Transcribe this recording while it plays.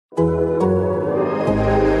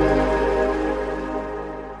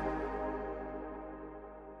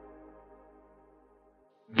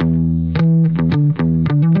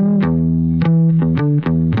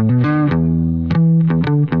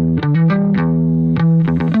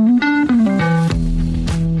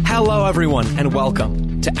everyone, and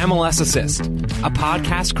welcome to MLS Assist, a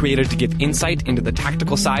podcast created to give insight into the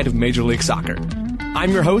tactical side of Major League Soccer.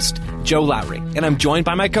 I'm your host, Joe Lowry, and I'm joined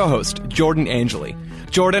by my co-host, Jordan Angeli.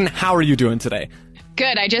 Jordan, how are you doing today?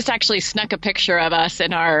 Good. I just actually snuck a picture of us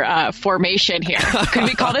in our formation here. Could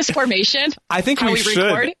we call this formation? I think we should.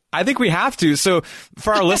 Record? I think we have to. So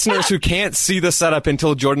for our listeners who can't see the setup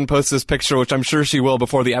until Jordan posts this picture, which I'm sure she will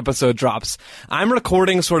before the episode drops, I'm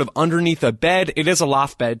recording sort of underneath a bed. It is a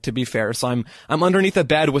loft bed, to be fair. So I'm underneath a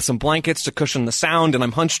bed with some blankets to cushion the sound, and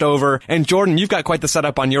I'm hunched over. And Jordan, you've got quite the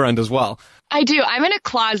setup on your end as well. I do. I'm in a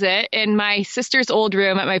closet in my sister's old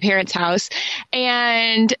room at my parents' house,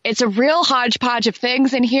 and it's a real hodgepodge of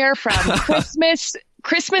things in here, from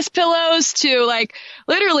Christmas pillows to, like,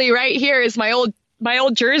 literally right here is my old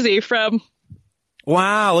jersey from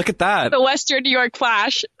Wow, look at that. The Western New York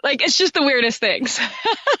Flash. Like, it's just the weirdest things.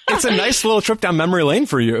 It's a nice little trip down memory lane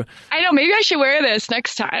for you. I know. Maybe I should wear this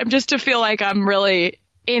next time just to feel like I'm really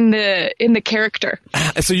in the character.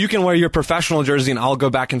 So you can wear your professional jersey, and I'll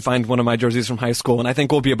go back and find one of my jerseys from high school, and I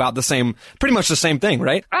think we'll be about the same, pretty much the same thing,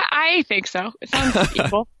 right? I think so. It sounds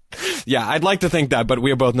equal. Yeah, I'd like to think that, but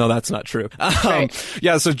we both know that's not true. Right.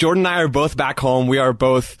 Yeah, so Jordan and I are both back home. We are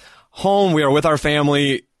both home. We are with our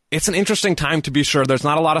family. It's an interesting time, to be sure. There's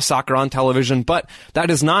not a lot of soccer on television, but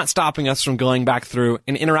that is not stopping us from going back through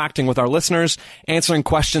and interacting with our listeners, answering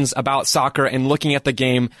questions about soccer, and looking at the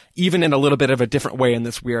game even in a little bit of a different way in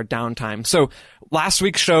this weird downtime. So last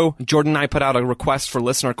week's show, Jordan and I put out a request for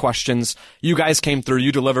listener questions. You guys came through.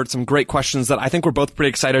 You delivered some great questions that I think we're both pretty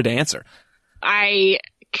excited to answer. I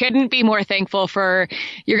couldn't be more thankful for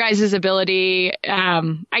your guys' ability,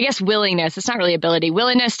 I guess willingness. It's not really ability.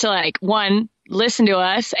 Willingness to, like, one, listen to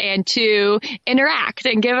us, and two, interact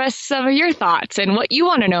and give us some of your thoughts and what you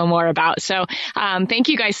want to know more about. So thank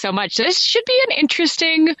you guys so much. This should be an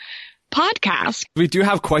interesting podcast. We do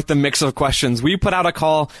have quite the mix of questions. We put out a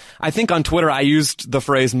call. I think on Twitter, I used the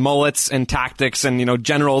phrase mullets and tactics and,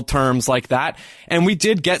 general terms like that. And we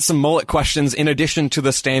did get some mullet questions in addition to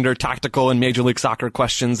the standard tactical and Major League Soccer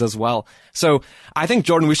questions as well. So I think,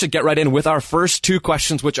 Jordan, we should get right in with our first two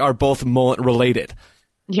questions, which are both mullet related.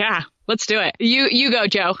 Yeah, let's do it. You go,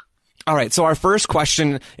 Joe. All right, so our first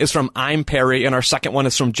question is from I'm Perry, and our second one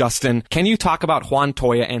is from Justin. Can you talk about Juan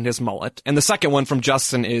Toya and his mullet? And the second one from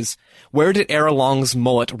Justin is, where did Aaron Long's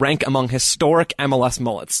mullet rank among historic MLS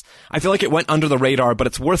mullets? I feel like it went under the radar, but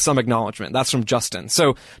it's worth some acknowledgement. That's from Justin.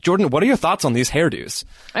 So, Jordan, what are your thoughts on these hairdos?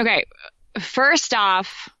 Okay, first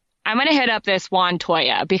off, I'm going to hit up this Juan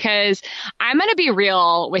Toya because I'm going to be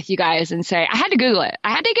real with you guys and say I had to Google it. I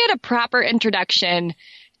had to get a proper introduction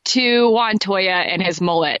to Juan Toya and his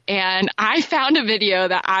mullet. And I found a video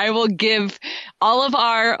that I will give all of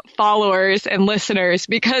our followers and listeners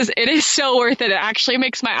because it is so worth it. It actually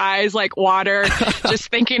makes my eyes like water just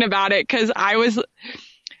thinking about it, because I was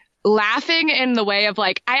laughing in the way of,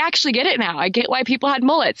 like, I actually get it now. I get why people had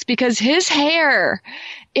mullets, because his hair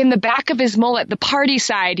in the back of his mullet, the party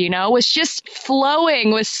side, was just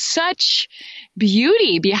flowing with such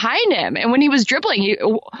beauty behind him. And when he was dribbling,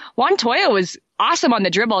 Juan Toya was awesome on the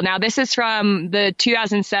dribble. Now, this is from the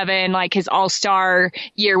 2007, like, his all-star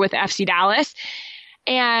year with FC Dallas.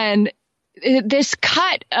 And this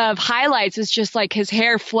cut of highlights is just like his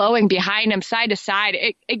hair flowing behind him side to side.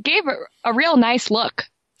 It gave a real nice look.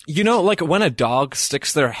 Like when a dog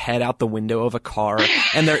sticks their head out the window of a car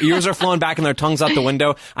and their ears are flowing back and their tongue's out the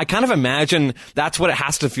window, I kind of imagine that's what it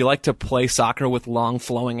has to feel like to play soccer with long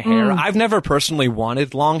flowing hair. I've never personally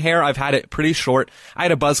wanted long hair. I've had it pretty short. I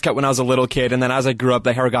had a buzz cut when I was a little kid, and then as I grew up,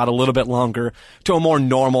 the hair got a little bit longer to a more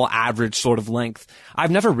normal, average sort of length.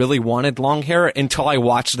 I've never really wanted long hair until I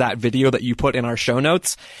watched that video that you put in our show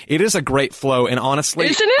notes. It is a great flow, and honestly,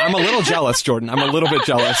 isn't it? I'm a little jealous, Jordan. I'm a little bit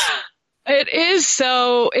jealous. It is,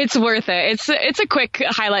 so it's worth it. It's a quick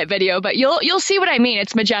highlight video, but you'll see what I mean.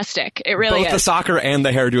 It's majestic. It really is. Both the soccer and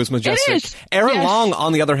the hairdo is majestic. It is. Aaron Yes. Long,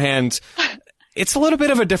 on the other hand, it's a little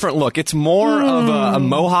bit of a different look. It's more of a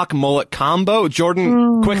mohawk mullet combo.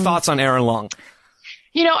 Jordan, quick thoughts on Aaron Long.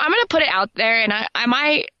 I'm going to put it out there, and I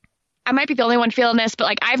might be the only one feeling this, but,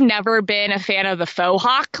 like, I've never been a fan of the faux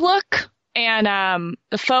hawk look, and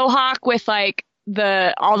the faux hawk with, like,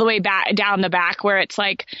 the all the way back down the back where it's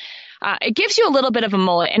like. It gives you a little bit of a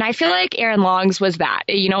mullet, and I feel like Aaron Long's was that.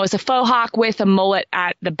 It was a faux hawk with a mullet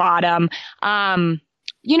at the bottom.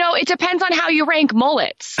 it depends on how you rank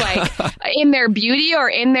mullets, like in their beauty or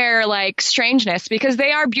in their like strangeness, because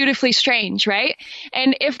they are beautifully strange, right?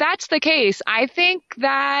 And if that's the case, I think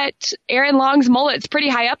that Aaron Long's mullet's pretty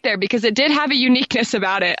high up there because it did have a uniqueness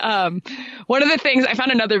about it. One of the things, I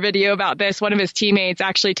found another video about this. One of his teammates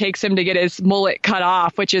actually takes him to get his mullet cut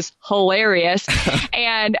off, which is hilarious.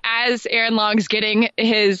 And as Aaron Long's getting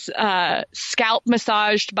his scalp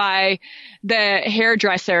massaged by the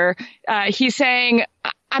hairdresser, he's saying,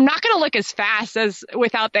 I'm not going to look as fast as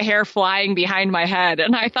without the hair flying behind my head.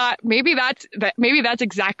 And I thought maybe that's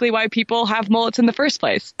exactly why people have mullets in the first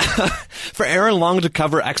place. For Aaron Long to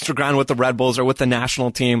cover extra ground with the Red Bulls or with the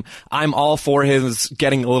national team, I'm all for his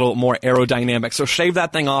getting a little more aerodynamic. So shave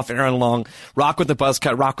that thing off, Aaron Long. Rock with the buzz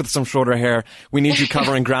cut, rock with some shorter hair. We need you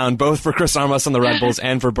covering ground both for Chris Armas and the Red Bulls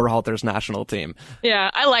and for Berhalter's national team. Yeah,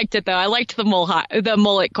 I liked it though. I liked the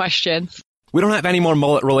mullet questions. We don't have any more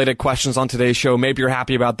mullet-related questions on today's show. Maybe you're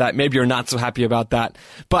happy about that. Maybe you're not so happy about that.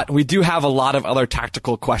 But we do have a lot of other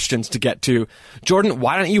tactical questions to get to. Jordan,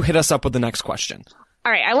 why don't you hit us up with the next question?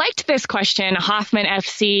 All right. I liked this question, Hoffman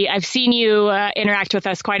FC. I've seen you interact with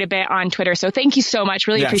us quite a bit on Twitter, so thank you so much.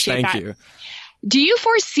 Really appreciate that. Thank you. Do you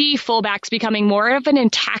foresee fullbacks becoming more of an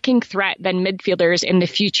attacking threat than midfielders in the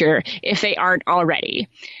future if they aren't already?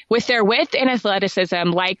 With their width and athleticism,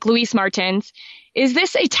 like Luis Martins, is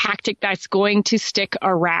this a tactic that's going to stick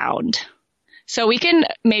around? So we can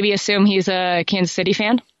maybe assume he's a Kansas City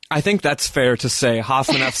fan. I think that's fair to say.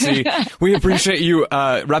 Hoffman FC, we appreciate you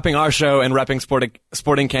repping our show and repping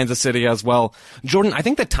Sporting Kansas City as well. Jordan, I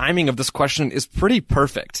think the timing of this question is pretty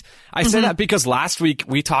perfect. I say that because last week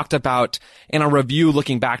we talked about, in a review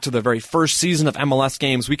looking back to the very first season of MLS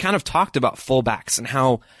games, we kind of talked about fullbacks and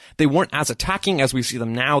how they weren't as attacking as we see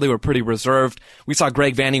them now. They were pretty reserved. We saw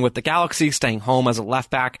Greg Vanning with the Galaxy staying home as a left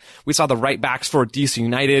back. We saw the right backs for DC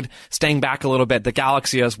United staying back a little bit, the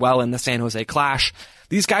Galaxy as well in the San Jose Clash.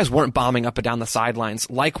 These guys weren't bombing up and down the sidelines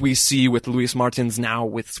like we see with Luis Martins now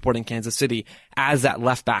with Sporting Kansas City as that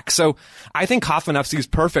left back. So I think Hoffman FC is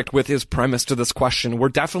perfect with his premise to this question. We're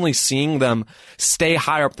definitely seeing them stay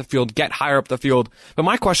higher up the field, get higher up the field. But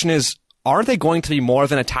my question is, are they going to be more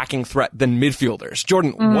of an attacking threat than midfielders?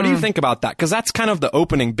 Jordan, what do you think about that? Because that's kind of the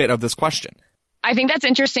opening bit of this question. I think that's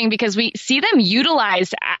interesting because we see them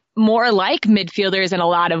utilized more like midfielders in a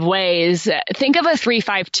lot of ways. Think of a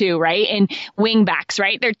 3-5-2, right? And wing backs,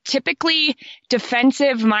 right? They're typically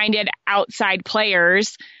defensive-minded outside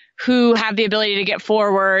players who have the ability to get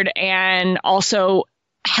forward and also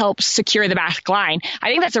help secure the back line. I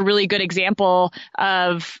think that's a really good example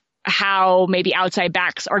of how maybe outside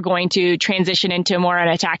backs are going to transition into more an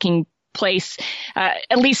attacking place,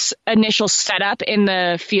 at least initial setup in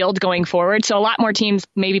the field going forward. So a lot more teams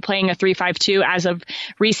maybe playing a 3-5-2 as of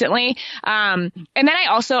recently. And then I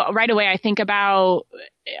also right away, I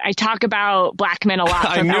talk about Blackman a lot.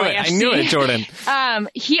 I knew it, Jordan.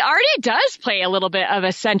 He already does play a little bit of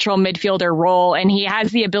a central midfielder role, and he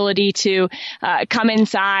has the ability to come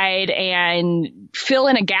inside and fill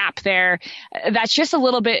in a gap there. That's just a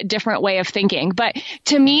little bit different way of thinking. But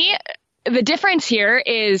to me, the difference here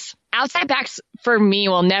is outside backs for me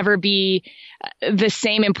will never be the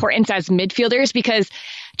same importance as midfielders because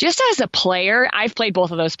just as a player, I've played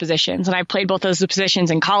both of those positions and I've played both those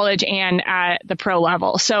positions in college and at the pro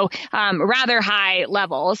level. So, rather high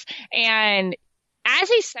levels. And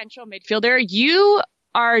as a central midfielder, you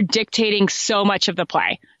are dictating so much of the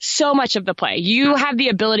play. You have the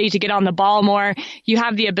ability to get on the ball more. You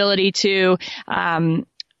have the ability to,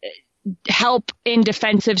 help in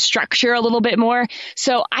defensive structure a little bit more.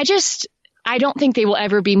 So I don't think they will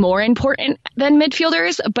ever be more important than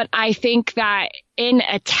midfielders, but I think that in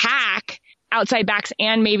attack, outside backs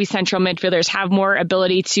and maybe central midfielders have more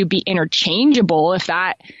ability to be interchangeable, if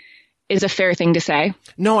that is a fair thing to say.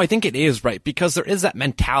 No, I think it is, right? Because there is that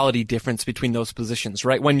mentality difference between those positions,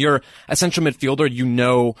 right? When you're a central midfielder, you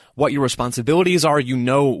know what your responsibilities are, you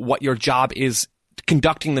know what your job is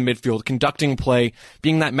conducting the midfield, conducting play,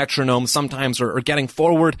 being that metronome sometimes or getting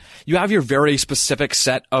forward. You have your very specific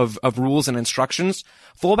set of rules and instructions.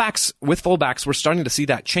 With fullbacks, we're starting to see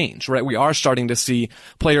that change, right? We are starting to see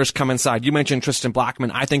players come inside. You mentioned Tristan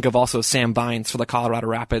Blackman. I think of also Sam Vines for the Colorado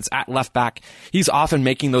Rapids at left back. He's often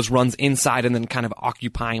making those runs inside and then kind of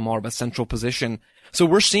occupying more of a central position. So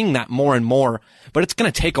we're seeing that more and more, but it's going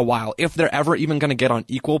to take a while. If they're ever even going to get on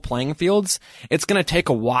equal playing fields, it's going to take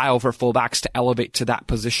a while for fullbacks to elevate to that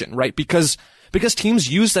position, right? Because because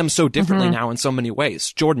teams use them so differently now in so many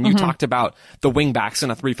ways. Jordan, you talked about the wing backs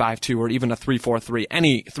in a 3-5-2 or even a 3-4-3.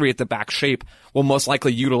 Any three at the back shape will most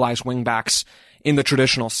likely utilize wing backs in the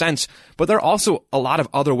traditional sense, but there are also a lot of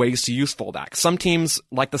other ways to use fullbacks. Some teams,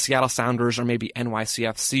 like the Seattle Sounders or maybe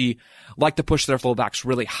NYCFC, like to push their fullbacks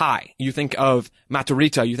really high. You think of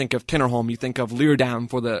Matarrita, you think of Tinnerholm, you think of Leerdam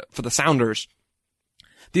for the Sounders.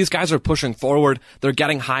 These guys are pushing forward. They're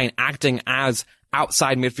getting high and acting as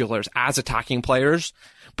outside midfielders, as attacking players.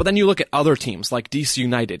 But then you look at other teams like DC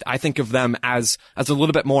United. I think of them as a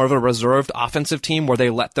little bit more of a reserved offensive team where they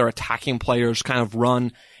let their attacking players kind of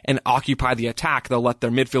run and occupy the attack. They'll let their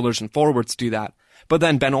midfielders and forwards do that. But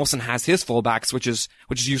then Ben Olsen has his fullbacks, which is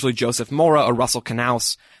usually Joseph Mora or Russell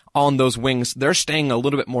Knaus on those wings. They're staying a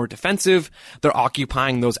little bit more defensive. They're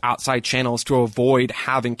occupying those outside channels to avoid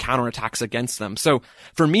having counterattacks against them. So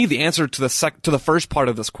for me, the answer to the first part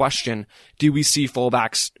of this question, do we see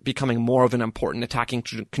fullbacks becoming more of an important attacking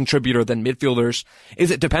contributor than midfielders,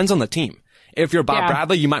 is it depends on the team. If you're Bob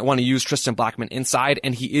Bradley, you might want to use Tristan Blackman inside,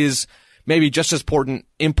 and he is maybe just as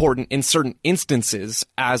important in certain instances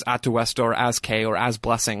as Atuesta or as Kay or as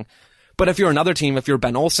Blessing. But if you're another team, if you're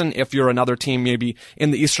Ben Olsen, if you're another team maybe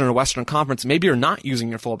in the Eastern or Western Conference, maybe you're not using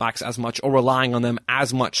your fullbacks as much or relying on them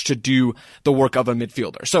as much to do the work of a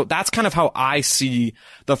midfielder. So that's kind of how I see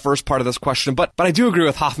the first part of this question. But I do agree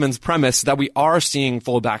with Hoffman's premise that we are seeing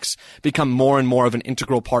fullbacks become more and more of an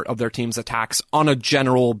integral part of their team's attacks on a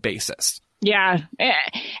general basis. Yeah.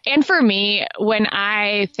 And for me, when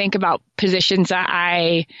I think about positions that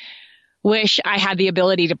I wish I had the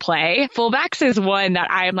ability to play, fullbacks is one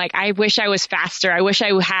that I'm like, I wish I was faster. I wish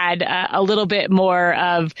I had a little bit more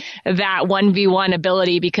of that 1v1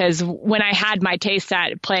 ability, because when I had my taste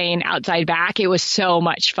at playing outside back, it was so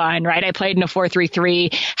much fun, right? I played in a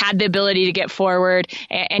 4-3-3, had the ability to get forward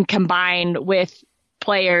and combine with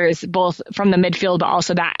players, both from the midfield, but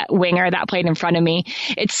also that winger that played in front of me.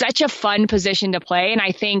 It's such a fun position to play. And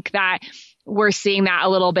I think that we're seeing that a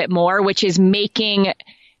little bit more, which is making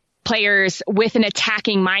players with an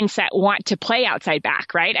attacking mindset want to play outside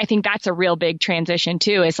back, right? I think that's a real big transition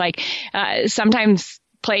too. It's like, sometimes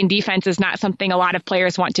playing defense is not something a lot of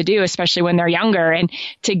players want to do, especially when they're younger. And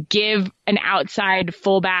to give an outside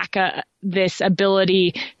fullback this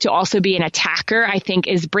ability to also be an attacker, I think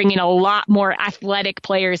is bringing a lot more athletic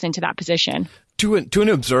players into that position. To an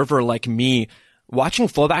observer like me, watching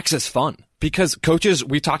fullbacks is fun. Because coaches,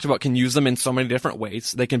 we talked about, can use them in so many different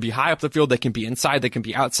ways. They can be high up the field, they can be inside, they can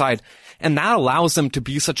be outside. And that allows them to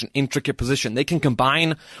be such an intricate position. They can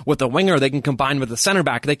combine with a winger, they can combine with a center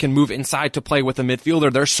back, they can move inside to play with a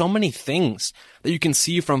midfielder. There's so many things that you can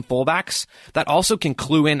see from fullbacks that also can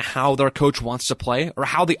clue in how their coach wants to play or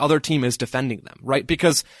how the other team is defending them, right?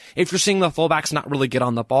 Because if you're seeing the fullbacks not really get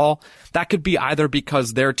on the ball, that could be either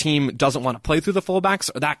because their team doesn't want to play through the fullbacks,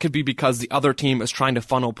 or that could be because the other team is trying to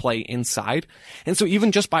funnel play inside. And so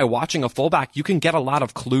even just by watching a fullback, you can get a lot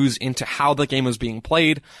of clues into how the game is being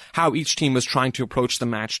played, how each team is trying to approach the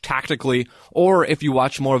match tactically, or if you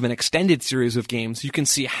watch more of an extended series of games, you can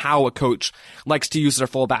see how a coach likes to use their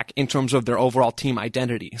fullback in terms of their overall team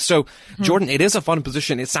identity. So, Jordan, it is a fun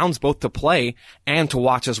position. It sounds both to play and to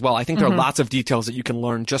watch as well. I think there are lots of details that you can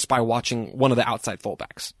learn just by watching one of the outside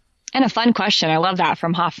fullbacks. And a fun question. I love that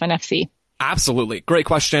from Hoffman FC. Absolutely. Great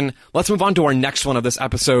question. Let's move on to our next one of this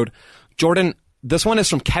episode. Jordan, this one is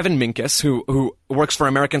from Kevin Minkus, who works for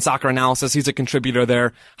American Soccer Analysis. He's a contributor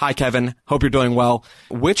there. Hi, Kevin. Hope you're doing well.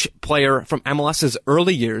 Which player from MLS's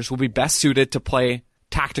early years will be best suited to play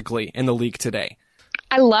tactically in the league today?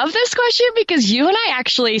 I love this question because you and I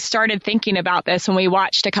actually started thinking about this when we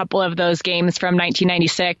watched a couple of those games from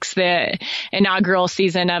 1996, the inaugural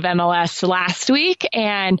season of MLS last week.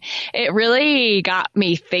 And it really got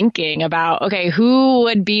me thinking about, okay, who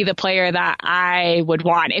would be the player that I would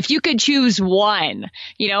want if you could choose one,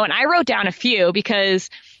 and I wrote down a few because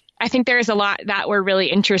I think there's a lot that were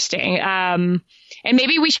really interesting. And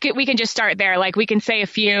maybe we can just start there. Like we can say a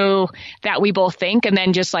few that we both think and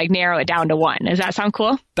then just like narrow it down to one. Does that sound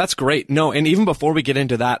cool? That's great. No, and even before we get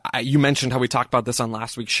into that, you mentioned how we talked about this on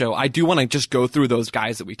last week's show. I do want to just go through those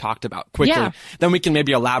guys that we talked about quickly. Yeah. Then we can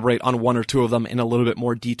maybe elaborate on one or two of them in a little bit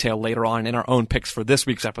more detail later on in our own picks for this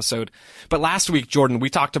week's episode. But last week, Jordan,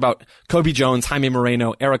 we talked about Cobi Jones, Jaime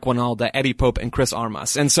Moreno, Eric Winalda, Eddie Pope, and Chris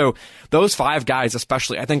Armas. And so those five guys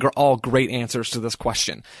especially, I think, are all great answers to this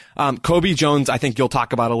question. Cobi Jones, I think, think you'll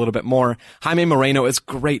talk about a little bit more. Jaime Moreno is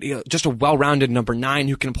great. Just a well-rounded number 9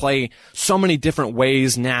 who can play so many different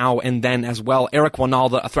ways now and then as well. Eric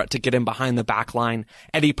Winalda, a threat to get in behind the back line.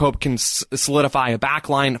 Eddie Pope can solidify a back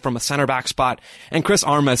line from a center back spot. And Chris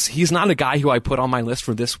Armas, he's not a guy who I put on my list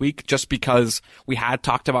for this week just because we had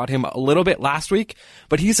talked about him a little bit last week,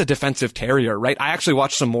 but he's a defensive terrier, right? I actually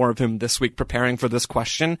watched some more of him this week preparing for this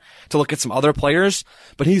question to look at some other players,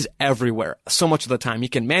 but he's everywhere so much of the time. He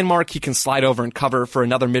can man mark, he can slide over and cover for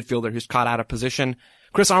another midfielder who's caught out of position.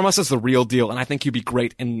 Chris Armas is the real deal, and I think he'd be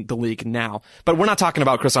great in the league now. But we're not talking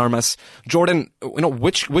about Chris Armas. Jordan,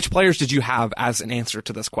 which players did you have as an answer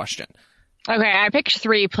to this question? Okay, I picked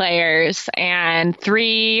 3 players and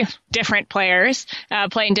 3 different players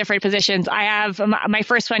playing different positions. I have my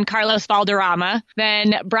first one, Carlos Valderrama,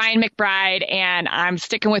 then Brian McBride, and I'm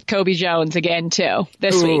sticking with Kobe Jones again, too,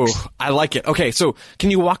 this week. I like it. Okay, so can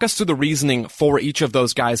you walk us through the reasoning for each of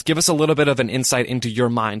those guys? Give us a little bit of an insight into your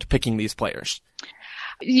mind picking these players.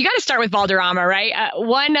 You got to start with Valderrama, right?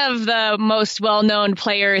 One of the most well-known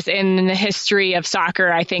players in the history of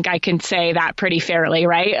soccer. I think I can say that pretty fairly,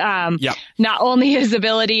 right? Yep. Not only his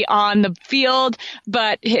ability on the field,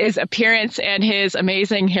 but his appearance and his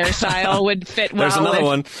amazing hairstyle would fit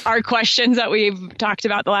well with our questions that we've talked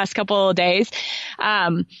about the last couple of days.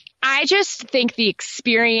 I just think the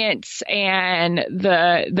experience and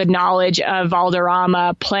the knowledge of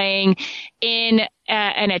Valderrama playing in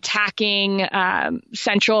an attacking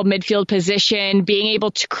central midfield position, being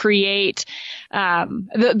able to create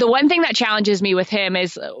the one thing that challenges me with him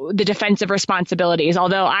is the defensive responsibilities.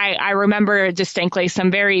 Although I remember distinctly some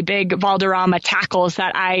very big Valderrama tackles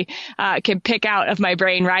that I can pick out of my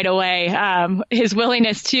brain right away. His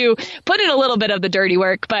willingness to put in a little bit of the dirty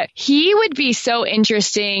work, but he would be so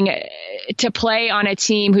interesting to play on a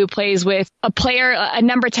team who plays with a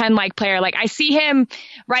number 10 like player. Like I see him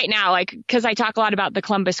right now, like, cause I talk a lot about the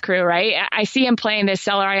Columbus Crew, right? I see him playing this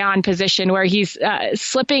Celerayán position where he's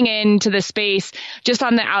slipping into the space just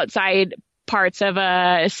on the outside parts of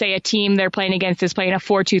say a team they're playing against is playing a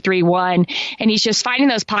 4-2-3-1, and he's just finding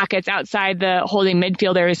those pockets outside the holding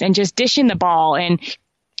midfielders and just dishing the ball. And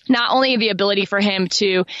not only the ability for him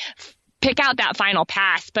to pick out that final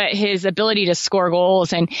pass, but his ability to score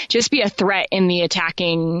goals and just be a threat in the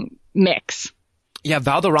attacking mix. Yeah,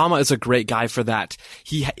 Valderrama is a great guy for that.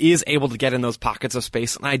 He is able to get in those pockets of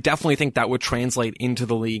space, and I definitely think that would translate into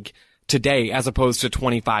the league today as opposed to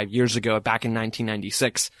 25 years ago, back in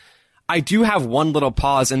 1996. I do have one little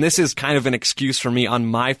pause, and this is kind of an excuse for me on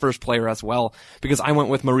my first player as well, because I went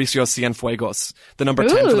with Mauricio Cienfuegos, the number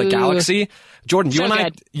 10 for the Galaxy. Jordan,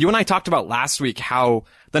 you and I talked about last week how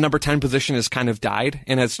the number 10 position has kind of died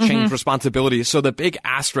and has changed responsibilities. So the big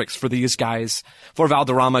asterisk for these guys, for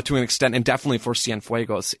Valderrama to an extent, and definitely for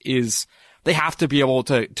Cienfuegos, is they have to be able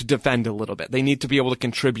to defend a little bit. They need to be able to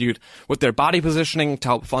contribute with their body positioning to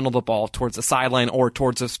help funnel the ball towards the sideline or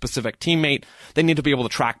towards a specific teammate. They need to be able to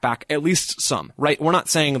track back at least some, right? We're not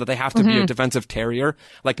saying that they have to be a defensive terrier.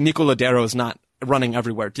 Like Nico Lodeiro is not running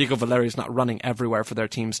everywhere. Diego Valeri is not running everywhere for their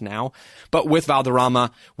teams now. But with Valderrama,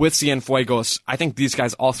 with Cienfuegos, I think these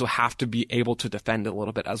guys also have to be able to defend a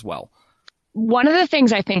little bit as well. One of the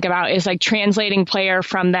things I think about is like translating player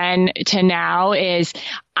from then to now is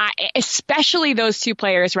especially those two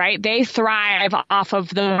players, right? They thrive off of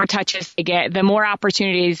the more touches they get, the more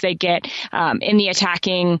opportunities they get in the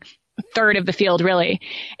attacking third of the field, really.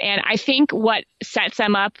 And I think what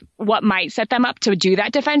might set them up to do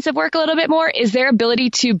that defensive work a little bit more is their ability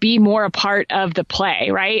to be more a part of the play,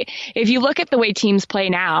 right? If you look at the way teams play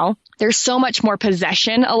now, there's so much more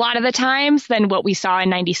possession a lot of the times than what we saw in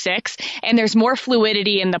 96. And there's more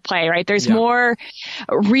fluidity in the play, right? There's more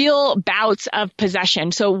real bouts of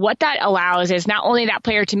possession. So what that allows is not only that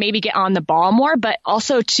player to maybe get on the ball more, but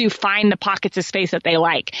also to find the pockets of space that they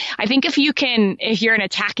like. I think if you're an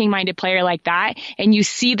attacking minded player like that and you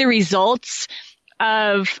see the results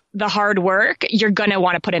of the hard work, you're going to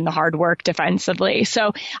want to put in the hard work defensively.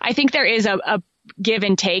 So I think there is a give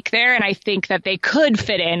and take there, and I think that they could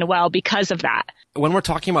fit in well because of that. When we're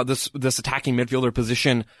talking about this attacking midfielder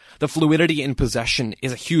position, the fluidity in possession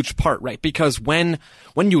is a huge part, right? Because when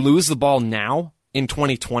you lose the ball now in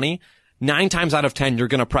 2020, 9 times out of 10, you're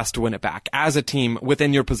going to press to win it back as a team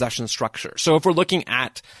within your possession structure. So if we're looking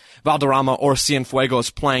at Valderrama or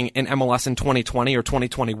Cienfuegos playing in MLS in 2020 or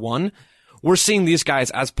 2021, we're seeing these guys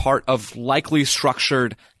as part of likely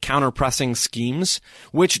structured counter-pressing schemes,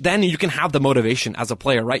 which then you can have the motivation as a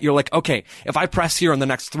player, right? You're like, okay, if I press here in the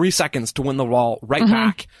next 3 seconds to win the ball right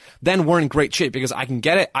back, then we're in great shape because I can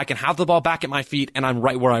get it, I can have the ball back at my feet, and I'm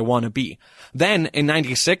right where I want to be. Then in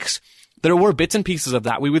 96, there were bits and pieces of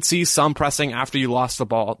that. We would see some pressing after you lost the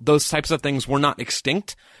ball. Those types of things were not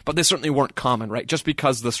extinct, but they certainly weren't common, right? Just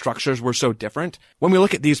because the structures were so different. When we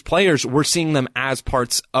look at these players, we're seeing them as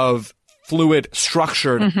parts of fluid,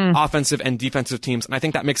 structured offensive and defensive teams. And I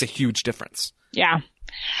think that makes a huge difference. Yeah.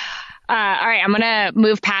 All right. I'm going to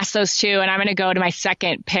move past those two and I'm going to go to my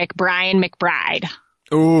second pick, Brian McBride.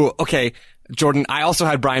 Ooh, okay. Jordan, I also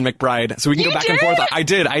had Brian McBride, so we can go back and forth. I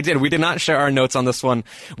did. We did not share our notes on this one.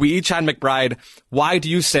 We each had McBride. Why do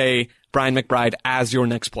you say Brian McBride as your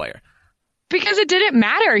next player? Because it didn't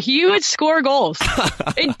matter. He would score goals.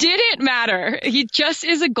 It didn't matter. He just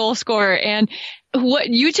is a goal scorer. And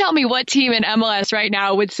you tell me what team in MLS right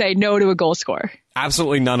now would say no to a goal scorer?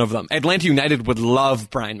 Absolutely none of them. Atlanta United would love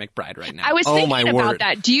Brian McBride right now. I was thinking about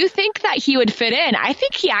that. Do you think that he would fit in? I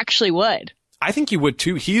think he actually would. I think he would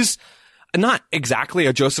too. He's not exactly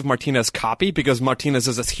a Joseph Martinez copy because Martinez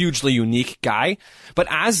is a hugely unique guy, but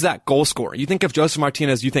as that goal scorer, you think of Joseph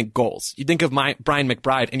Martinez, you think goals. You think of Brian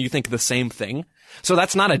McBride and you think the same thing. So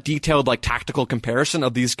that's not a detailed, tactical comparison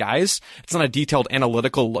of these guys. It's not a detailed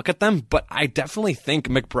analytical look at them, but I definitely think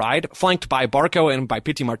McBride, flanked by Barco and by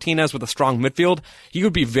Pity Martinez with a strong midfield, he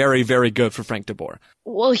would be very, very good for Frank de Boer.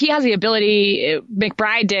 Well, he has the ability,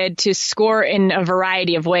 McBride did, to score in a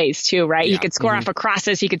variety of ways too, right? Yeah. He could score off of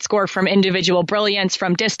crosses. He could score from individual brilliance,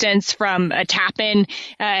 from distance, from a tap in,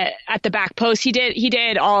 at the back post. He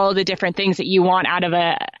did all the different things that you want out of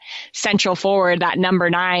a central forward, that number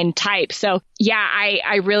 9 type. So yeah,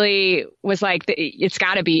 I really was like, it's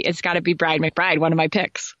gotta be Brian McBride, one of my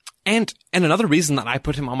picks. And another reason that I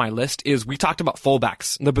put him on my list is we talked about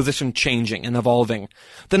fullbacks, the position changing and evolving.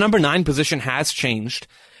 The number 9 position has changed,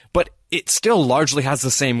 but it still largely has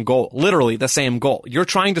the same goal, literally the same goal. You're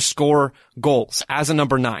trying to score goals as a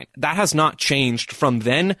number 9. That has not changed from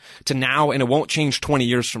then to now, and it won't change 20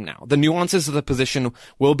 years from now. The nuances of the position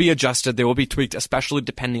will be adjusted. They will be tweaked, especially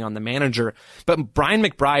depending on the manager. But Brian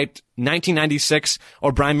McBride, 1996,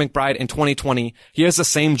 or Brian McBride in 2020, he has the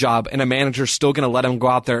same job, and a manager's still going to let him go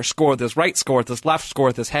out there, score with his right, score with his left, score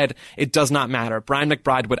with his head. It does not matter. Brian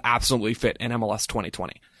McBride would absolutely fit in MLS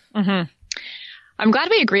 2020. Mm-hmm. I'm glad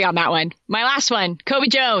we agree on that one. My last one, Cobi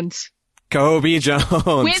Jones. Cobi Jones.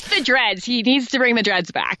 With the dreads. He needs to bring the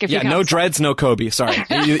dreads back. Yeah, no dreads, no Cobi. Sorry.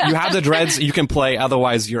 you have the dreads, you can play.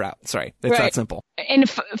 Otherwise, you're out. Sorry. It's that simple. And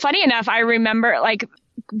funny enough, I remember,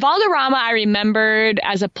 Valderrama I remembered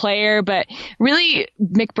as a player, but really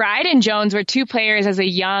McBride and Jones were two players as a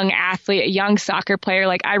young athlete, a young soccer player.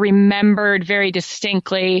 I remembered very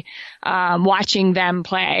distinctly watching them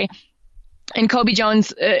play. And Cobi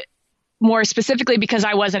Jones, more specifically because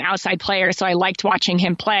I was an outside player, so I liked watching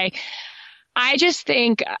him play. I just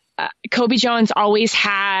think Cobi Jones always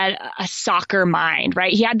had a soccer mind,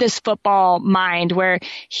 right? He had this football mind where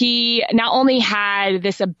he not only had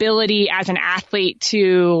this ability as an athlete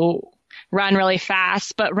to run really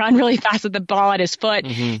fast, but run really fast with the ball at his foot.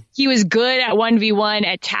 Mm-hmm. He was good at 1v1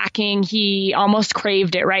 attacking. He almost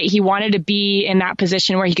craved it, right? He wanted to be in that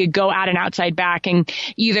position where he could go out and outside back and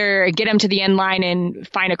either get him to the end line and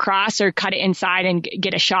find a cross or cut it inside and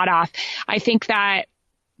get a shot off. I think that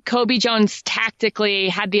Cobi Jones tactically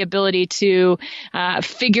had the ability to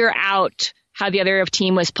figure out how the other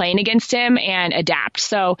team was playing against him and adapt.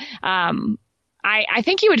 So I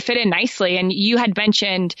think he would fit in nicely. And you had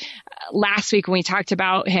mentioned last week when we talked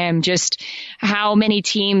about him, just how many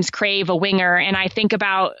teams crave a winger. And I think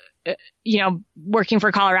about, working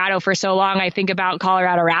for Colorado for so long, I think about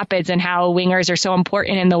Colorado Rapids and how wingers are so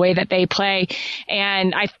important in the way that they play.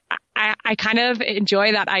 And I kind of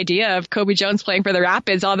enjoy that idea of Cobi Jones playing for the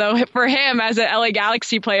Rapids, although for him as an LA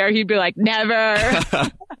Galaxy player, he'd be like, never.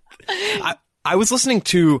 I was listening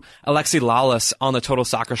to Alexi Lalas on the Total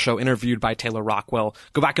Soccer Show, interviewed by Taylor Rockwell.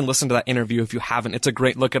 Go back and listen to that interview if you haven't. It's a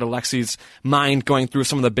great look at Alexi's mind going through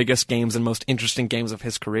some of the biggest games and most interesting games of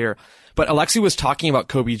his career. But Alexi was talking about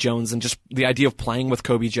Cobi Jones and just the idea of playing with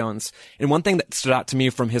Cobi Jones. And one thing that stood out to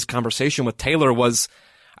me from his conversation with Taylor was,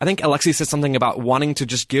 I think Alexi said something about wanting to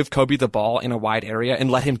just give Cobi the ball in a wide area and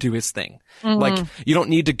let him do his thing. Mm-hmm. You don't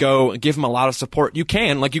need to go give him a lot of support. You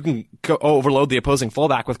can go overload the opposing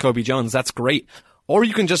fullback with Cobi Jones. That's great. Or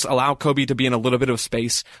you can just allow Cobi to be in a little bit of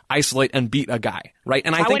space, isolate, and beat a guy, right?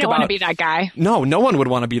 And I wouldn't want to be that guy. No one would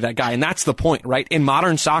want to be that guy, and that's the point, right? In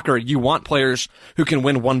modern soccer, you want players who can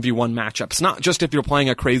win 1v1 matchups, not just if you're playing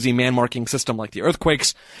a crazy man-marking system like the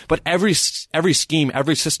Earthquakes, but every scheme,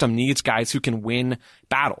 every system needs guys who can win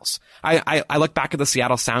battles. I look back at the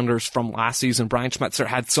Seattle Sounders from last season. Brian Schmetzer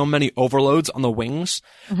had so many overloads on the wings.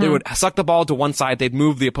 They would suck the ball to one side. They'd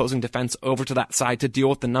move the opposing defense over to that side to deal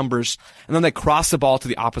with the numbers. And then they'd cross the ball to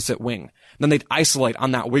the opposite wing. Then they'd isolate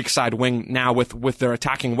on that weak side wing now with their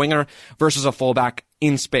attacking winger versus a fullback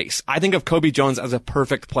in space. I think of Kobe Jones as a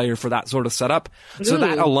perfect player for that sort of setup. So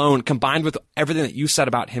that alone, combined with everything that you said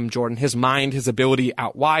about him, Jordan, his mind, his ability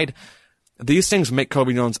out wide, these things make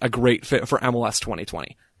Kobe Jones a great fit for MLS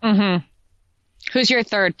 2020. Who's your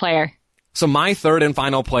third player? So my third and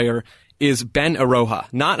final player is Ben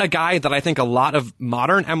Iroha. Not a guy that I think a lot of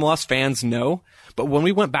modern MLS fans know, but when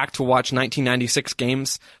we went back to watch 1996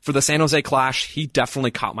 games for the San Jose Clash, he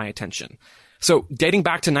definitely caught my attention. So dating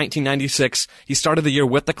back to 1996, he started the year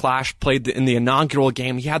with the Clash, played in the inaugural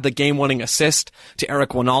game. He had the game-winning assist to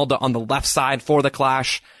Eric Winalda on the left side for the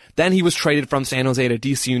Clash. Then he was traded from San Jose to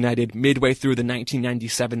DC United midway through the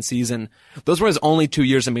 1997 season. Those were his only 2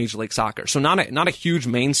 years in Major League Soccer. So not a huge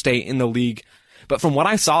mainstay in the league. But from what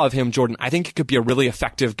I saw of him, Jordan, I think he could be a really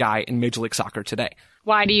effective guy in Major League Soccer today.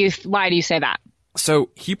 Why do you say that? So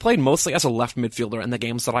he played mostly as a left midfielder in the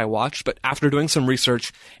games that I watched, but after doing some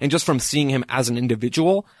research and just from seeing him as an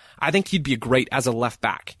individual, I think he'd be great as a left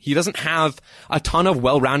back. He doesn't have a ton of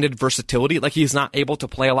well-rounded versatility. Like, he's not able to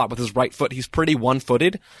play a lot with his right foot. He's pretty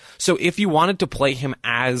one-footed. So if you wanted to play him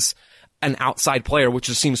as an outside player, which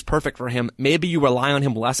just seems perfect for him, maybe you rely on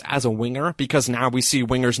him less as a winger, because now we see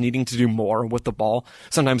wingers needing to do more with the ball.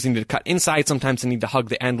 Sometimes they need to cut inside, sometimes they need to hug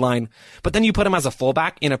the end line. But then you put him as a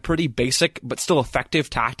fullback in a pretty basic but still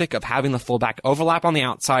effective tactic of having the fullback overlap on the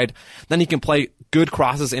outside. Then he can play good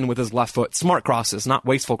crosses in with his left foot, smart crosses, not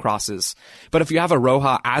wasteful crosses. But if you have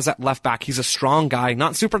Iroha as at left back, he's a strong guy,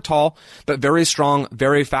 not super tall, but very strong,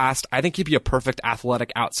 very fast. I think he'd be a perfect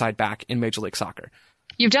athletic outside back in Major League Soccer.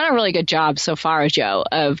 You've done a really good job so far, Joe,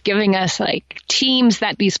 of giving us like teams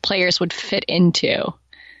that these players would fit into.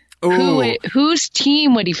 Whose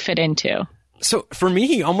team would he fit into? So for me,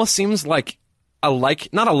 he almost seems like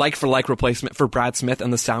not a like for like replacement for Brad Smith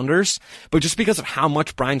and the Sounders, but just because of how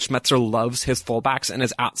much Brian Schmetzer loves his fullbacks and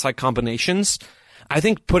his outside combinations, I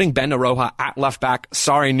think putting Ben Iroha at left back,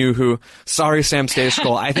 sorry Nuhu, sorry Sam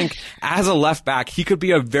Stejskal, I think as a left back, he could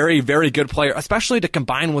be a very, very good player, especially to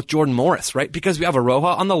combine with Jordan Morris, right? Because you have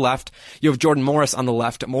Iroha on the left, you have Jordan Morris on the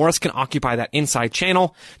left. Morris can occupy that inside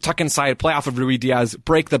channel, tuck inside, play off of Ruidíaz,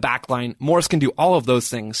 break the back line. Morris can do all of those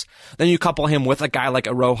things. Then you couple him with a guy like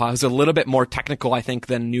Iroha, who's a little bit more technical, I think,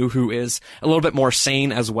 than Nuhu is, a little bit more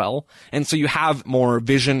sane as well. And so you have more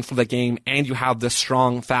vision for the game, and you have this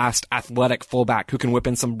strong, fast, athletic fullback who can whip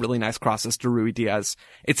in some really nice crosses to Ruidíaz.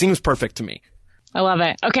 It seems perfect to me. I love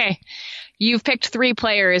it. Okay. You've picked 3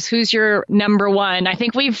 players. Who's your number one? I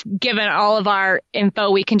think we've given all of our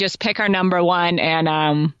info. We can just pick our number one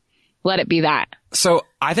and let it be that. So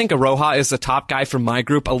I think Iroha is the top guy from my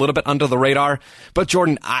group, a little bit under the radar. But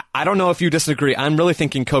Jordan, I don't know if you disagree. I'm really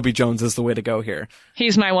thinking Kobe Jones is the way to go here.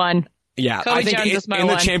 He's my one. Yeah, Kobe I think Jones is my in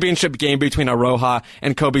the one. championship game between Iroha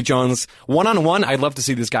and Kobe Jones, one-on-one, I'd love to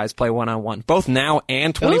see these guys play one-on-one, both now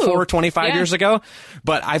and 25 years ago.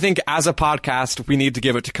 But I think as a podcast, we need to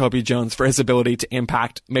give it to Kobe Jones for his ability to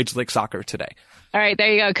impact Major League Soccer today. All right,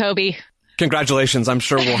 there you go, Kobe. Congratulations. I'm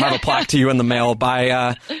sure we'll have a plaque to you in the mail by,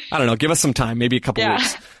 I don't know, give us some time, maybe a couple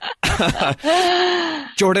weeks.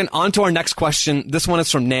 Jordan, on to our next question. This one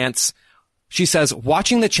is from Nance. She says,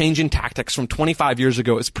 watching the change in tactics from 25 years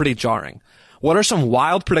ago is pretty jarring. What are some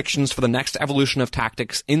wild predictions for the next evolution of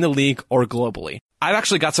tactics in the league or globally? I've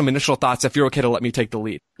actually got some initial thoughts if you're okay to let me take the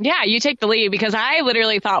lead. Yeah, you take the lead, because I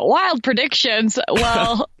literally thought wild predictions.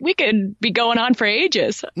 Well, we could be going on for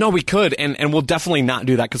ages. No, we could, and we'll definitely not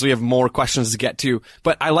do that because we have more questions to get to.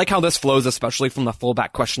 But I like how this flows, especially from the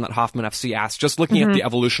fullback question that Hoffman FC asked. Just looking at the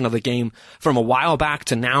evolution of the game from a while back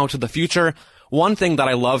to now to the future. One thing that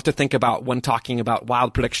I love to think about when talking about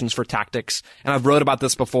wild predictions for tactics, and I've wrote about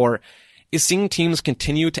this before, is seeing teams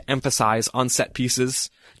continue to emphasize on set pieces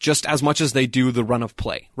just as much as they do the run of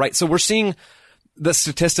play, right? So we're seeing the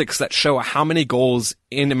statistics that show how many goals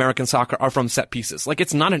in American soccer are from set pieces. Like,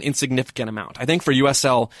 it's not an insignificant amount. I think for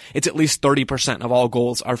USL, it's at least 30% of all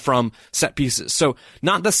goals are from set pieces. So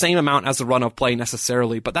not the same amount as the run of play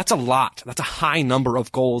necessarily, but that's a lot. That's a high number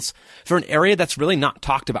of goals for an area that's really not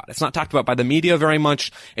talked about. It's not talked about by the media very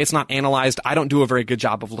much. It's not analyzed. I don't do a very good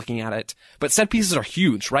job of looking at it, but set pieces are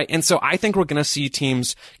huge, right? And so I think we're going to see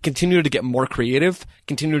teams continue to get more creative,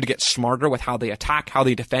 continue to get smarter with how they attack, how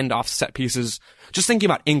they defend off set pieces, just thinking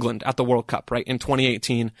about England at the World Cup, right, in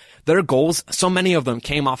 2018, their goals, so many of them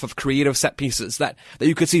came off of creative set pieces that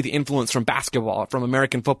you could see the influence from basketball, from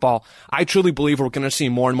American football. I truly believe we're going to see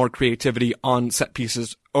more and more creativity on set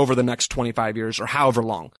pieces over the next 25 years or however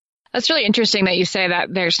long. That's really interesting that you say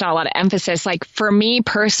that there's not a lot of emphasis. Like for me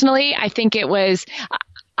personally,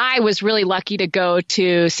 I was really lucky to go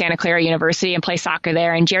to Santa Clara University and play soccer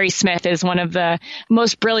there. And Jerry Smith is one of the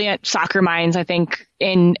most brilliant soccer minds, I think,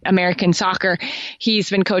 in American soccer. He's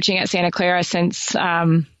been coaching at Santa Clara since,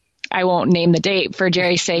 I won't name the date for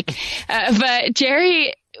Jerry's sake. But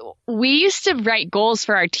Jerry, we used to write goals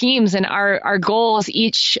for our teams, and our goals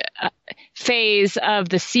each phase of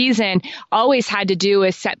the season always had to do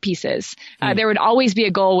with set pieces. There would always be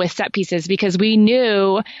a goal with set pieces because we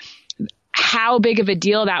knew how big of a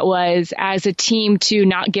deal that was as a team to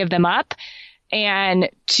not give them up and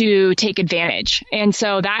to take advantage. And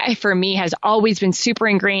so that for me has always been super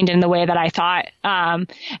ingrained in the way that I thought.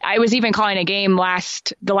 I was even calling a game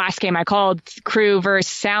the last game I called, Crew versus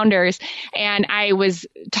Sounders. And I was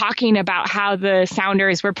talking about how the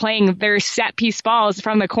Sounders were playing their set piece balls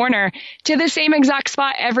from the corner to the same exact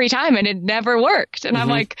spot every time. And it never worked. And I'm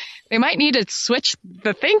like, they might need to switch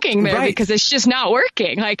the thinking there because it's just not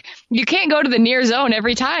working. Like you can't go to the near zone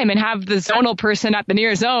every time and have the zonal person at the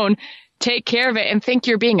near zone take care of it and think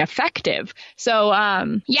you're being effective. So,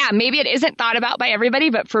 maybe it isn't thought about by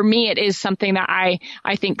everybody, but for me, it is something that I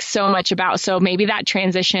think so much about. So maybe that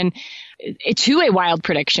transition to a wild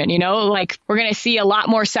prediction, like we're going to see a lot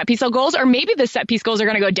more set piece goals, or maybe the set piece goals are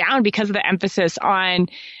going to go down because of the emphasis on,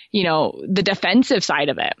 the defensive side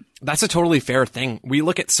of it. That's a totally fair thing. We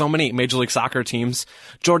look at so many Major League Soccer teams.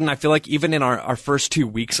 Jordan, I feel like even in our first 2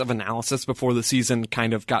 weeks of analysis before the season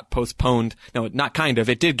kind of got postponed, no, not kind of,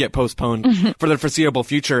 it did get postponed for the foreseeable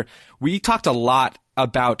future, we talked a lot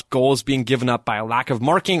about goals being given up by a lack of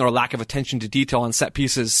marking or lack of attention to detail on set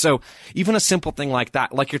pieces. So even a simple thing like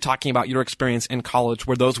that, like you're talking about your experience in college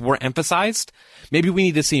where those were emphasized, maybe we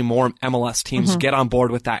need to see more MLS teams get on board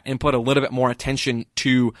with that and put a little bit more attention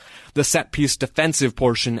to the set piece defensive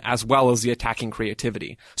portion as well as the attacking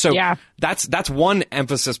creativity. So that's one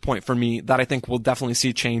emphasis point for me that I think we'll definitely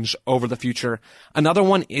see change over the future. Another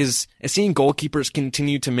one is seeing goalkeepers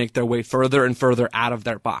continue to make their way further and further out of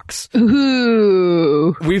their box. Ooh.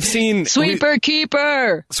 We've seen Sweeper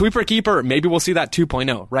keeper. Maybe we'll see that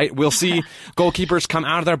 2.0, right? We'll see goalkeepers come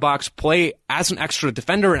out of their box, play as an extra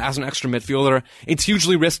defender and as an extra midfielder. It's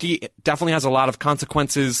hugely risky. It definitely has a lot of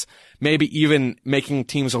consequences, maybe even making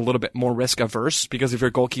teams a little bit more risk averse, because if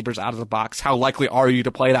your goalkeeper's out of the box, how likely are you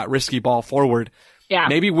to play that risky ball forward? Yeah.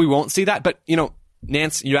 Maybe we won't see that, but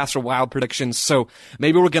Nance, you asked for wild predictions, so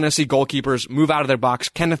maybe we're going to see goalkeepers move out of their box.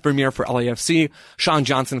 Kenneth Vermeer for LAFC, Sean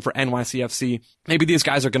Johnson for NYCFC. Maybe these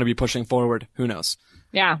guys are going to be pushing forward. Who knows?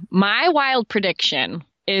 Yeah. My wild prediction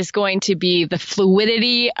is going to be the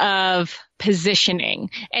fluidity of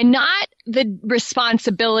positioning, and not the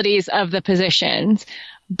responsibilities of the positions,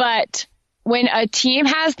 but when a team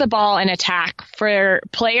has the ball in attack, for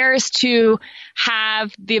players to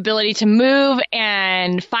have the ability to move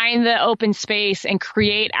and find the open space and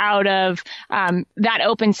create out of that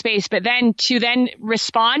open space, but then to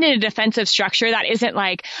respond in a defensive structure that isn't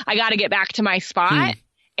like, I got to get back to my spot.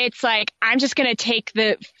 It's like, I'm just going to take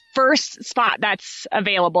the first spot that's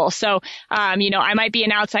available. So, I might be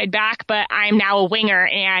an outside back, but I'm now a winger,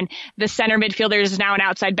 and the center midfielder is now an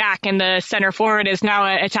outside back, and the center forward is now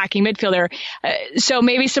an attacking midfielder. So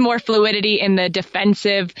maybe some more fluidity in the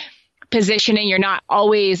defensive positioning. You're not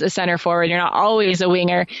always a center forward. You're not always a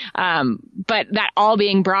winger. But that all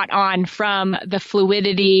being brought on from the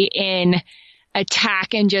fluidity in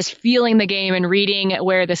attack and just feeling the game and reading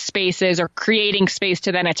where the space is, or creating space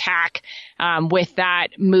to then attack with that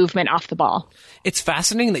movement off the ball. It's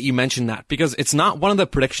fascinating that you mentioned that, because it's not one of the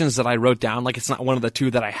predictions that I wrote down. Like, it's not one of the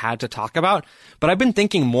two that I had to talk about, but I've been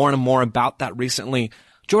thinking more and more about that recently.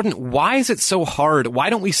 Jordan, why is it so hard? Why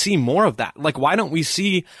don't we see more of that? Like, why don't we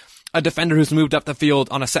see a defender who's moved up the field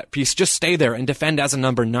on a set piece just stay there and defend as a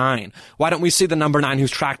number 9? Why don't we see the number 9 who's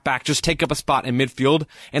tracked back just take up a spot in midfield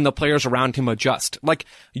and the players around him adjust? Like,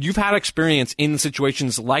 you've had experience in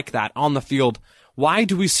situations like that on the field. Why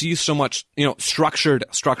do we see so much, structured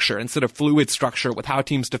structure instead of fluid structure with how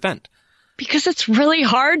teams defend? Because it's really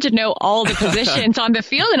hard to know all the positions on the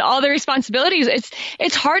field and all the responsibilities.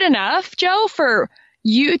 It's hard enough, Joe, for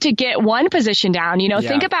you to get one position down.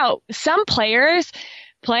 Think about some players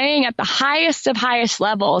playing at the highest of highest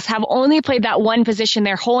levels have only played that one position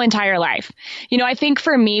their whole entire life. I think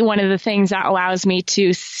for me, one of the things that allows me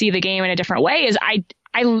to see the game in a different way is I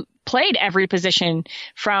played every position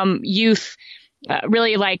from youth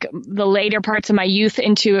really like the later parts of my youth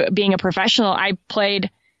into being a professional, I played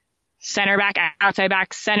center back, outside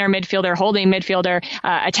back, center midfielder, holding midfielder,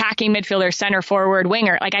 attacking midfielder, center forward,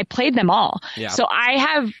 winger. Like I played them all. Yeah. So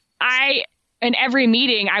in every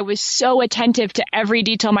meeting, I was so attentive to every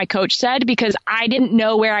detail my coach said because I didn't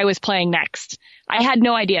know where I was playing next. I had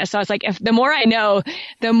no idea. So I was like, the more I know,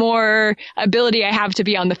 the more ability I have to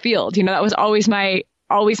be on the field. That was always my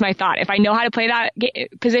thought. If I know how to play that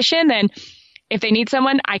position, then if they need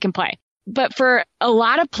someone, I can play. But for a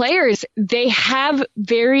lot of players, they have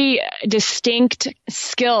very distinct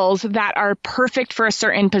skills that are perfect for a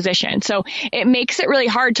certain position. So it makes it really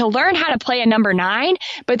hard to learn how to play a number 9,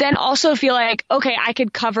 but then also feel like, okay, I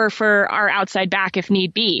could cover for our outside back if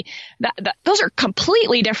need be. Those are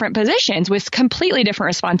completely different positions with completely different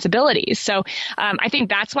responsibilities. So I think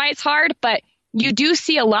that's why it's hard, but you do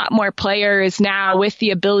see a lot more players now with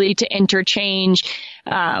the ability to interchange,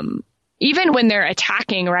 even when they're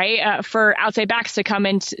attacking, right? For outside backs to come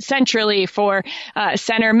in centrally, for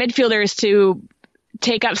center midfielders to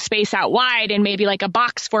take up space out wide and maybe like a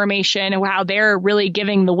box formation, and how they're really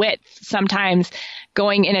giving the width sometimes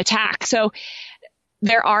going in attack. So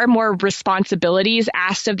there are more responsibilities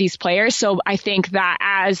asked of these players. So I think that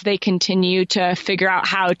as they continue to figure out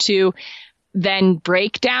how to then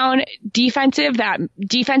break down defenses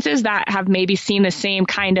that have maybe seen the same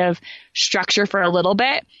kind of structure for a little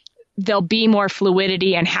bit, there'll be more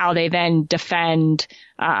fluidity in how they then defend.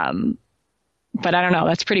 But I don't know.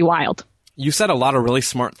 That's pretty wild. You said a lot of really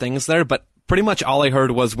smart things there, but pretty much all I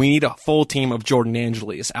heard was we need a full team of Jordan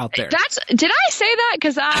Angelis out there. Did I say that?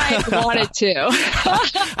 Because I wanted to.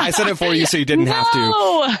 I said it for you so you didn't have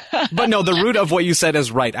to. But no, the root of what you said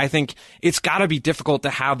is right. I think it's got to be difficult to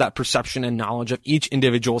have that perception and knowledge of each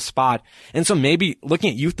individual spot. And so maybe looking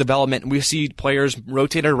at youth development, we see players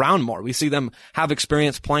rotate around more. We see them have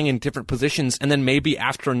experience playing in different positions. And then maybe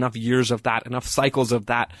after enough years of that, enough cycles of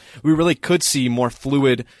that, we really could see more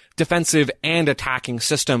fluid defensive and attacking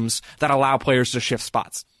systems that allow players to shift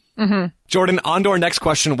spots. Mm-hmm. Jordan, on to our next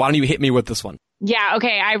question. Why don't you hit me with this one? Yeah,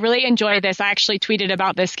 okay. I really enjoyed this. I actually tweeted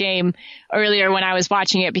about this game earlier when I was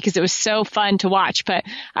watching it because it was so fun to watch. But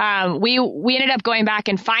we ended up going back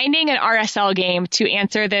and finding an RSL game to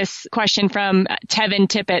answer this question from Tevin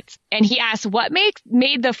Tippett. And he asked, what made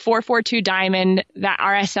the 4-4-2 diamond that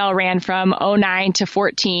RSL ran from 09 to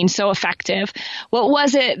 14 so effective? What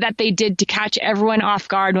was it that they did to catch everyone off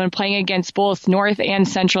guard when playing against both North and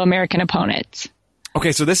Central American opponents?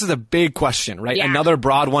 Okay, so this is a big question, right? Yeah. Another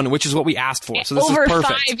broad one, which is what we asked for. So this Over is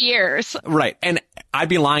perfect. 5 years. Right. And I'd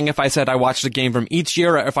be lying if I said I watched a game from each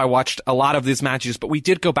year or if I watched a lot of these matches, but we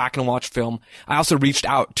did go back and watch film. I also reached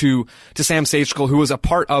out to Sam Sagekuhl, who was a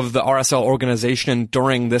part of the RSL organization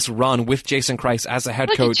during this run with Jason Kreis as a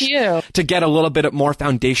head coach, to get a little bit more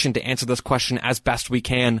foundation to answer this question as best we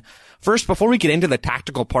can. First, before we get into the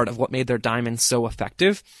tactical part of what made their diamond so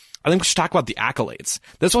effective, I think we should talk about the accolades.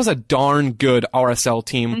 This was a darn good RSL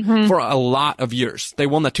team for a lot of years. They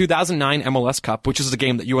won the 2009 MLS Cup, which is the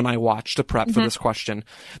game that you and I watched to prep for this question.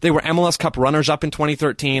 They were MLS Cup runners-up in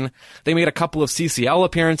 2013. They made a couple of CCL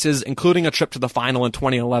appearances, including a trip to the final in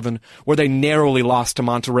 2011, where they narrowly lost to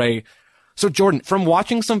Monterrey. So Jordan, from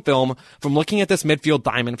watching some film, from looking at this midfield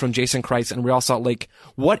diamond from Jason Kreis and Real Salt Lake,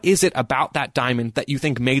 what is it about that diamond that you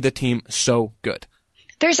think made the team so good?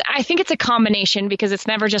 I think it's a combination because it's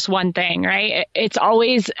never just one thing, right? It's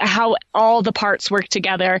always how all the parts work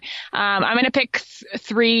together. I'm going to pick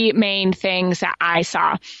 3 main things that I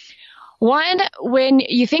saw. One, when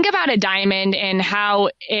you think about a diamond and how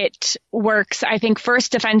it works, I think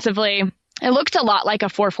first defensively, it looked a lot like a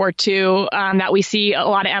 4-4-2 that we see a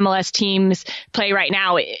lot of MLS teams play right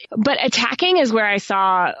now. But attacking is where I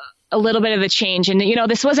saw a little bit of the change. And,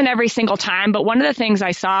 this wasn't every single time, but one of the things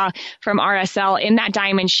I saw from RSL in that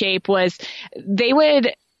diamond shape was they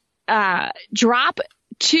would drop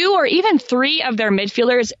 2 or even 3 of their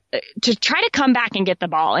midfielders to try to come back and get the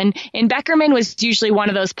ball. And Beckerman was usually one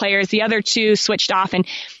of those players. The other 2 switched off, and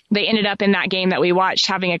they ended up in that game that we watched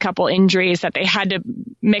having a couple injuries that they had to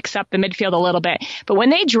mix up the midfield a little bit. But when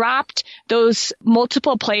they dropped those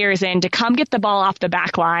multiple players in to come get the ball off the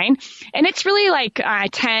back line, and it's really like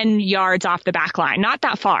 10 yards off the back line, not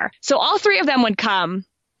that far. So all 3 of them would come.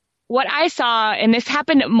 What I saw, and this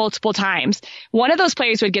happened multiple times, one of those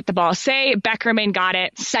players would get the ball. Say Beckerman got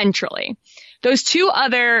it centrally. Those 2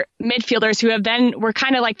 other midfielders who were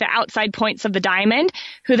kind of like the outside points of the diamond,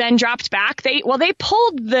 who then dropped back. They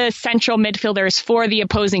pulled the central midfielders for the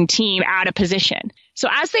opposing team out of position. So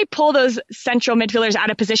as they pull those central midfielders out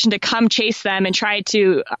of position to come chase them and try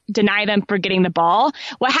to deny them for getting the ball,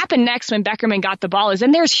 what happened next when Beckerman got the ball is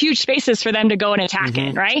then there's huge spaces for them to go and attack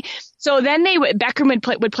in, right? So then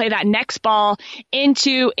Beckerman would play that next ball in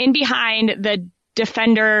behind the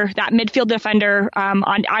defender, that midfield defender,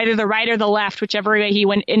 on either the right or the left, whichever way he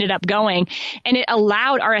ended up going. And it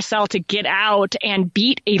allowed RSL to get out and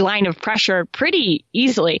beat a line of pressure pretty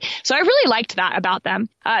easily. So I really liked that about them.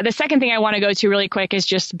 The second thing I want to go to really quick is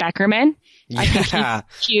just Beckerman. Yeah. I think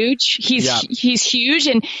he's huge. He's huge.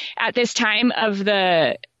 And at this time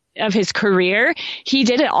of his career, he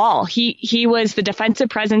did it all. He was the defensive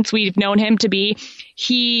presence we've known him to be.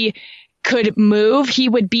 He could move. He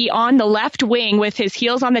would be on the left wing with his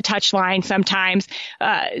heels on the touchline sometimes.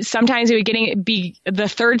 Sometimes he would be the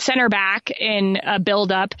third center back in a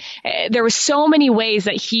build-up. There were so many ways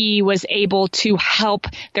that he was able to help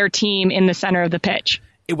their team in the center of the pitch.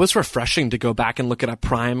 It was refreshing to go back and look at a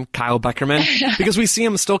prime Kyle Beckerman because we see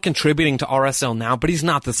him still contributing to RSL now, but he's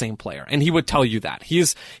not the same player. And he would tell you that.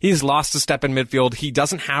 He's lost a step in midfield. He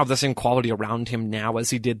doesn't have the same quality around him now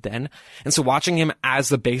as he did then. And so watching him as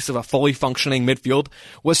the base of a fully functioning midfield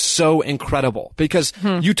was so incredible because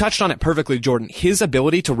you touched on it perfectly, Jordan. His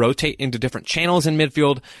ability to rotate into different channels in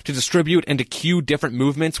midfield, to distribute and to cue different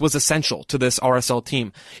movements was essential to this RSL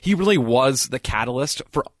team. He really was the catalyst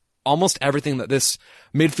for almost everything that this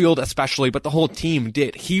midfield especially, but the whole team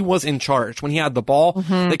did. He was in charge. When he had the ball,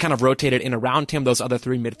 they kind of rotated in around him, those other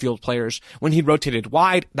three midfield players. When he rotated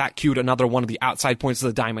wide, that cued another one of the outside points of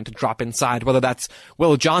the diamond to drop inside, whether that's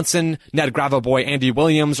Will Johnson, Ned Gravoboy, Andy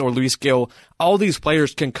Williams, or Luis Gil. All these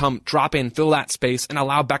players can come, drop in, fill that space, and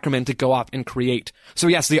allow Beckerman to go up and create. So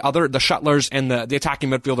yes, the Shutlers and the attacking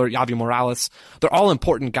midfielder, Yavi Morales, they're all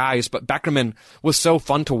important guys, but Beckerman was so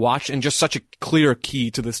fun to watch and just such a clear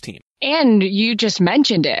key to this team. And you just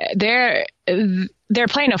mentioned it. They're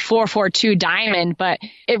playing a 4-4-2 diamond, but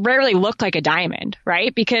it rarely looked like a diamond,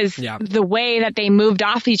 right? Because the way that they moved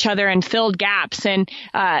off each other and filled gaps and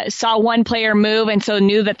saw one player move and so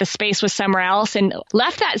knew that the space was somewhere else and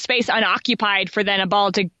left that space unoccupied for then a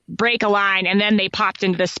ball to break a line, and then they popped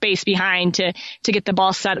into the space behind to get the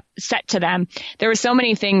ball set to them. There were so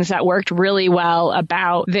many things that worked really well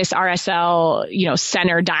about this RSL,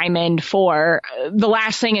 center diamond four. The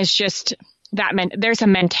last thing is just that there's a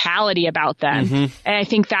mentality about them. And I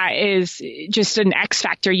think that is just an X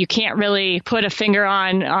factor. You can't really put a finger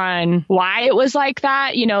on why it was like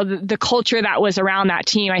that. The culture that was around that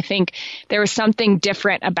team, I think there was something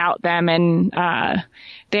different about them, and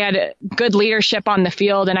they had good leadership on the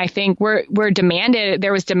field. And I think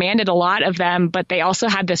there was demanded a lot of them, but they also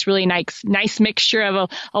had this really nice mixture of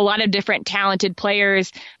a lot of different talented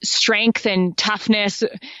players, strength and toughness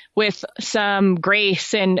with some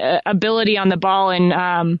grace and ability on the ball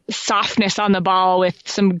and softness on the ball with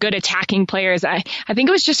some good attacking players. I think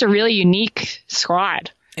it was just a really unique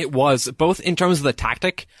squad. It was, both in terms of the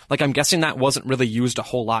tactic, like I'm guessing that wasn't really used a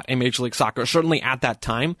whole lot in Major League Soccer, certainly at that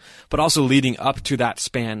time, but also leading up to that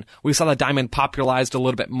span. We saw the diamond popularized a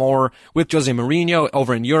little bit more with Jose Mourinho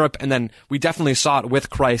over in Europe, and then we definitely saw it with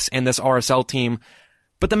Kreis and this RSL team.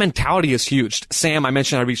 But the mentality is huge. Sam, I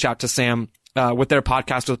mentioned I reached out to Sam with their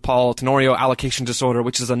podcast with Paul Tenorio, Allocation Disorder,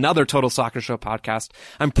 which is another Total Soccer Show podcast.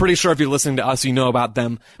 I'm pretty sure if you're listening to us, you know about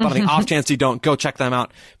them, but on the off chance you don't, go check them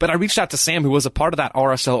out. But I reached out to Sam, who was a part of that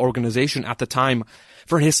RSL organization at the time,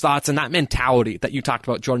 for his thoughts, and that mentality that you talked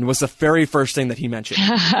about, Jordan, was the very first thing that he mentioned,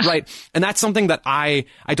 right? And that's something that I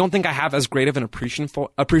don't think I have as great of an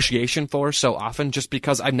appreciation for so often, just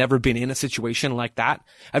because I've never been in a situation like that.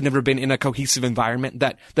 I've never been in a cohesive environment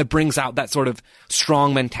that brings out that sort of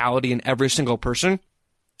strong mentality in every single person.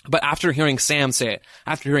 But after hearing Sam say it,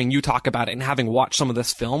 after hearing you talk about it, and having watched some of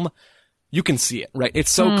this film, you can see it, right? It's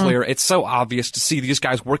so clear. It's so obvious to see these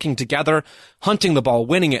guys working together, hunting the ball,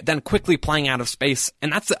 winning it, then quickly playing out of space.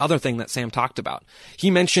 And that's the other thing that Sam talked about. He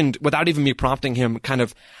mentioned, without even me prompting him, kind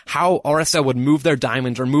of how RSL would move their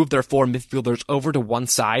diamonds or move their four midfielders over to one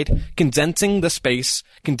side, condensing the space,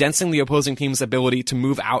 condensing the opposing team's ability to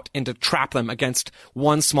move out and to trap them against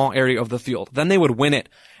one small area of the field. Then they would win it.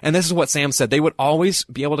 And this is what Sam said. They would always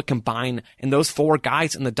be able to combine, and those four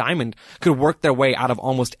guys in the diamond could work their way out of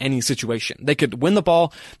almost any situation. They could win the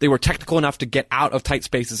ball. They were technical enough to get out of tight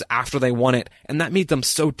spaces after they won it. And that made them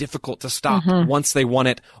so difficult to stop once they won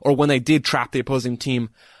it, or when they did trap the opposing team.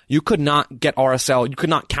 You could not get RSL. You could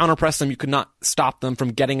not counterpress them. You could not stop them from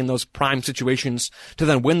getting in those prime situations to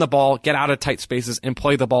then win the ball, get out of tight spaces, and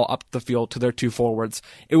play the ball up the field to their two forwards.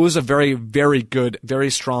 It was a very, very good, very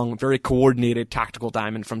strong, very coordinated tactical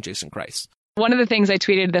diamond from Jason Kreis. One of the things I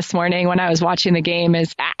tweeted this morning when I was watching the game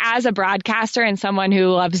is, as a broadcaster and someone who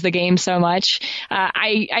loves the game so much,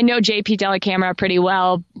 I know JP Dellacamera pretty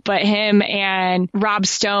well, but him and Rob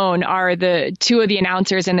Stone are the two of the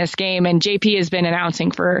announcers in this game, and JP has been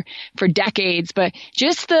announcing for decades. But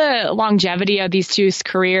just the longevity of these two's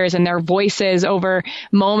careers and their voices over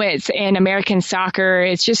moments in American soccer,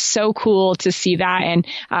 it's just so cool to see that,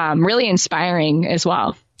 and really inspiring as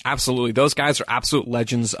well. Absolutely. Those guys are absolute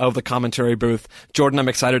legends of the commentary booth. Jordan, I'm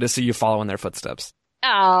excited to see you follow in their footsteps.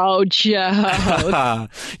 Oh, Joe.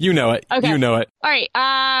 You know it. Okay. You know it. All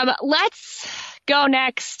right. Let's go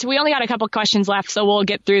next. We only got a couple questions left, so we'll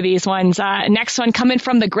get through these ones. Next one coming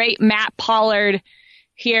from the great Matt Pollard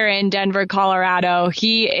here in Denver, Colorado.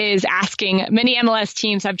 He is asking, many MLS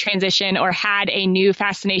teams have transitioned or had a new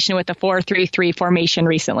fascination with the 4-3-3 formation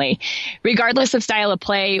recently. Regardless of style of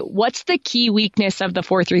play, what's the key weakness of the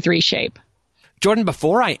 4-3-3 shape? Jordan,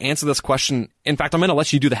 before I answer this question, in fact, I'm going to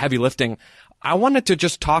let you do the heavy lifting. I wanted to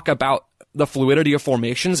just talk about the fluidity of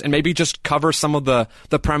formations and maybe just cover some of the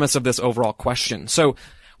premise of this overall question. So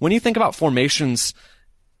when you think about formations,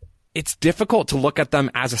 it's difficult to look at them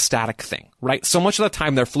as a static thing, right? So much of the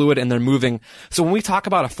time they're fluid and they're moving. So when we talk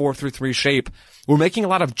about a 4-3-3 shape, we're making a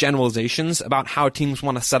lot of generalizations about how teams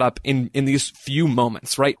want to set up in these few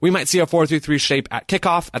moments, right? We might see a 4-3-3 shape at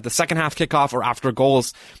kickoff, at the second half kickoff, or after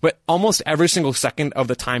goals, but almost every single second of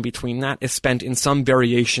the time between that is spent in some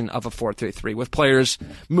variation of a 4-3-3, with players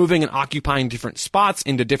moving and occupying different spots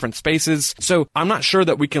into different spaces. So I'm not sure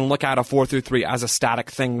that we can look at a 4-3-3 as a static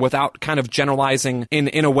thing without kind of generalizing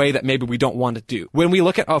in a way that maybe we don't want to do. When we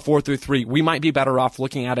look at a 4-3-3, we might be better off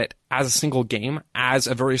looking at it as a single game, as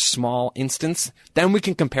a very small instance. Then we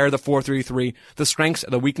can compare the 4-3-3, the strengths,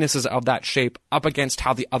 the weaknesses of that shape up against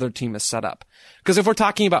how the other team is set up. Because if we're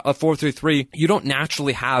talking about a 4-3-3, you don't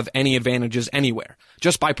naturally have any advantages anywhere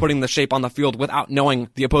just by putting the shape on the field without knowing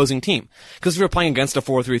the opposing team. Because if you're playing against a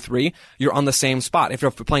 4-3-3, you're on the same spot. If you're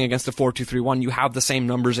playing against a 4-2-3-1, you have the same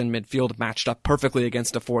numbers in midfield matched up perfectly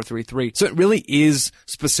against a 4-3-3. So it really is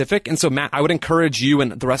specific. And so, Matt, I would encourage you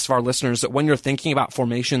and the rest of our listeners that when you're thinking about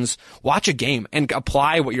formations, watch a game and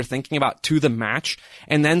apply what you're thinking about to the match,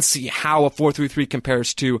 and then see how a 4-3-3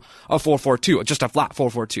 compares to a 4-4-2, just a flat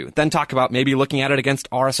 4-4-2. Then talk about maybe looking at it against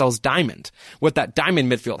RSL's diamond. With that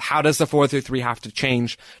diamond midfield, how does the 4-3-3 have to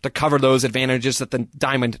change to cover those advantages that the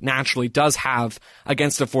diamond naturally does have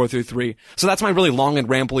against a 4-3-3? So that's my really long and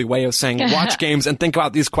rambly way of saying watch games and think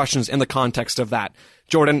about these questions in the context of that.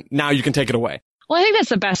 Jordan, now you can take it away. Well, I think that's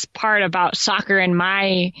the best part about soccer, in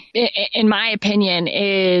my opinion,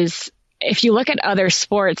 is if you look at other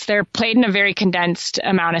sports, they're played in a very condensed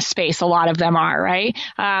amount of space. A lot of them are, right?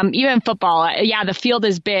 Even football, yeah, the field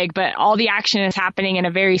is big, but all the action is happening in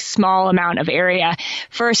a very small amount of area.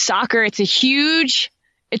 For soccer, it's a huge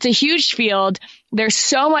field. There's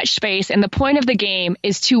so much space, and the point of the game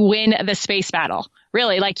is to win the space battle.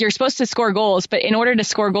 Really, like, you're supposed to score goals, but in order to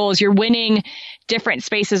score goals, you're winning different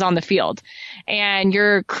spaces on the field, and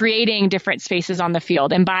you're creating different spaces on the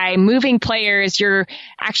field. And by moving players, you're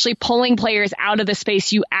actually pulling players out of the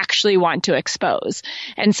space you actually want to expose.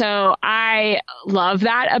 And so I love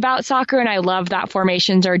that about soccer, and I love that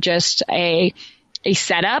formations are just a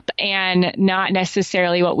setup and not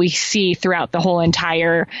necessarily what we see throughout the whole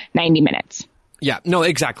entire 90 minutes. Yeah, no,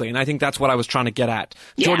 exactly. And I think that's what I was trying to get at.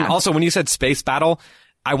 Jordan, Yeah. also, when you said space battle,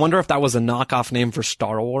 I wonder if that was a knockoff name for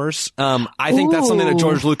Star Wars. I think that's something that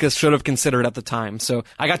George Lucas should have considered at the time. So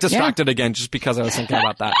I got distracted again just because I was thinking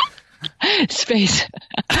about that. Space.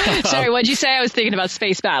 Sorry, what'd you say? I was thinking about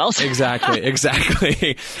space battles.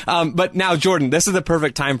 Exactly. But now, Jordan, this is the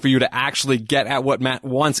perfect time for you to actually get at what Matt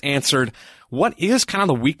once answered. What is kind of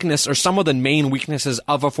the weakness or some of the main weaknesses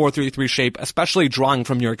of a 4-3-3 shape, especially drawing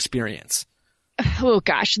from your experience? Oh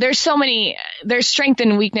gosh, there's strength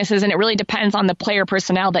and weaknesses, and it really depends on the player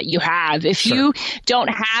personnel that you have. If you don't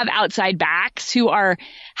have outside backs who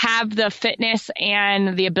have the fitness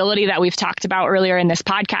and the ability that we've talked about earlier in this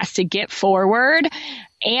podcast to get forward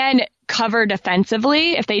and cover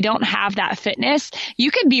defensively, if they don't have that fitness,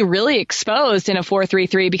 you could be really exposed in a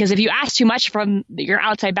 4-3-3, because if you ask too much from your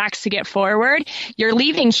outside backs to get forward, you're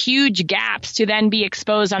leaving huge gaps to then be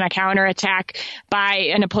exposed on a counterattack by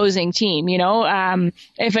an opposing team.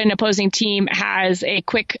 If an opposing team has a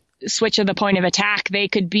quick switch of the point of attack, they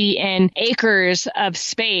could be in acres of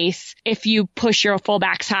space if you push your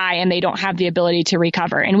fullbacks high and they don't have the ability to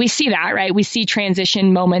recover. And we see that, right? We see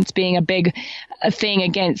transition moments being a big thing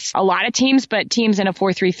against a lot of teams, but teams in a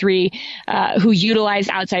 4-3-3 who utilize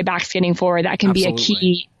outside backs getting forward, that can Absolutely.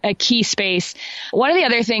 be a key space. One of the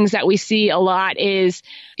other things that we see a lot is,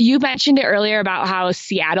 you mentioned it earlier about how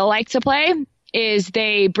Seattle likes to play. is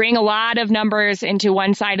they bring a lot of numbers into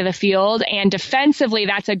one side of the field, and defensively,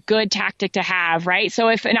 that's a good tactic to have, right? So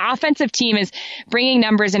if an offensive team is bringing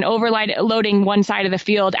numbers and overloading one side of the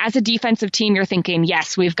field, as a defensive team, you're thinking,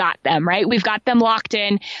 yes, we've got them, right? We've got them locked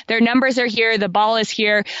in. Their numbers are here. The ball is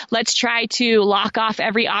here. Let's try to lock off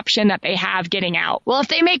every option that they have getting out. Well, if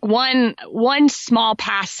they make one small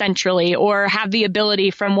pass centrally or have the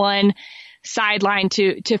ability from one sideline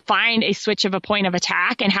to find a switch of a point of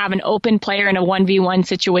attack and have an open player in a 1v1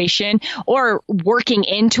 situation, or working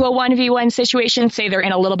into a 1v1 situation, say they're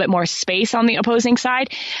in a little bit more space on the opposing side,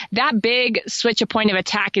 that big switch of point of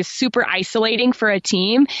attack is super isolating for a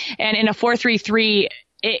team. And in a 4-3-3,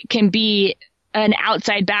 it can be an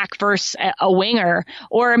outside back versus a winger,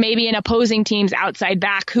 or maybe an opposing team's outside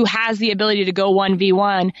back who has the ability to go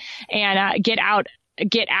 1v1 and get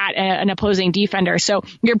at an opposing defender. So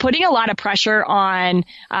you're putting a lot of pressure on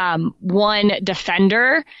one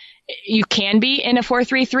defender. You can be in a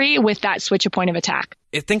 4-3-3 with that switch of point of attack.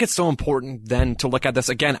 I think it's so important then to look at this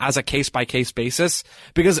again as a case-by-case basis,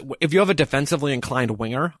 because if you have a defensively inclined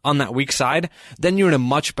winger on that weak side, then you're in a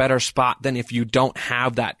much better spot than if you don't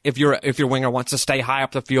have that. If your winger wants to stay high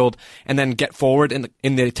up the field and then get forward in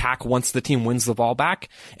the attack once the team wins the ball back.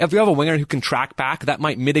 If you have a winger who can track back, that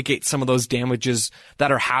might mitigate some of those damages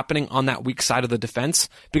that are happening on that weak side of the defense.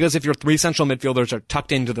 Because if your three central midfielders are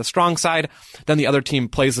tucked into the strong side, then the other team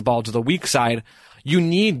plays the ball to the weak side. You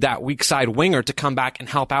need that weak side winger to come back and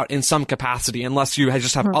help out in some capacity, unless you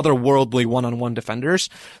just have otherworldly one-on-one defenders.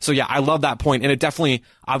 So yeah, I love that point. And it definitely,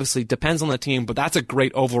 obviously depends on the team, but that's a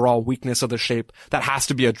great overall weakness of the shape that has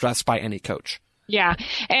to be addressed by any coach. Yeah.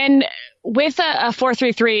 And with a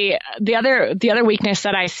 4-3-3, the other weakness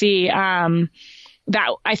that I see,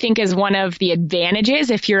 that I think is one of the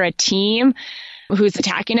advantages if you're a team who's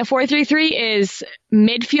attacking a 4-3-3 is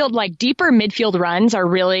midfield, like deeper midfield runs are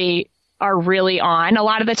really on a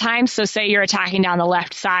lot of the time. So say you're attacking down the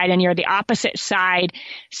left side and you're the opposite side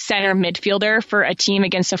center midfielder for a team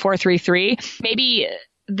against a 4-3-3. Maybe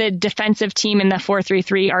the defensive team in the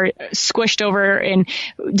 4-3-3 are squished over and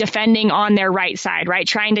defending on their right side, right?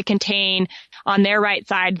 Trying to contain on their right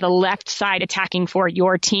side, the left side attacking for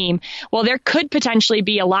your team. Well, there could potentially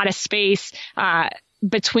be a lot of space,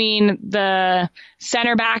 between the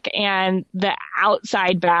center back and the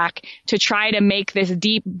outside back to try to make this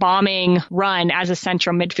deep bombing run as a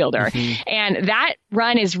central midfielder. Mm-hmm. And that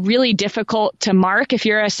run is really difficult to mark if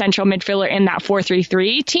you're a central midfielder in that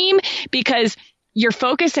 4-3-3 team, because your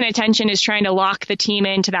focus and attention is trying to lock the team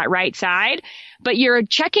into that right side, but you're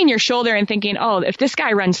checking your shoulder and thinking, oh, if this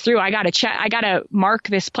guy runs through, I got to mark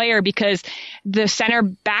this player because the center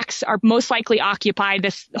backs are most likely occupied.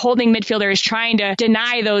 This holding midfielder is trying to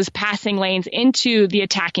deny those passing lanes into the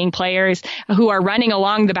attacking players who are running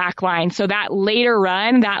along the back line. So that later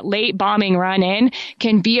run, that late bombing run in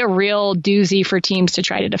can be a real doozy for teams to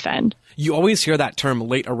try to defend. You always hear that term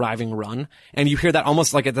late arriving run, and you hear that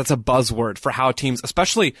almost like that's a buzzword for how teams,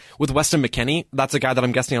 especially with Weston McKennie, that's a guy that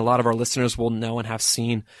I'm guessing a lot of our listeners will know and have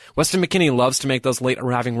seen. Weston McKennie loves to make those late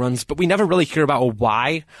arriving runs, but we never really hear about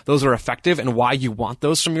why those are effective and why you want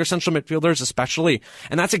those from your central midfielders especially.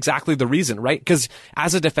 And that's exactly the reason, right? Because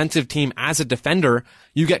as a defensive team, as a defender,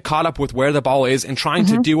 you get caught up with where the ball is and trying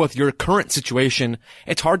to deal with your current situation.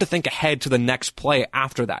 It's hard to think ahead to the next play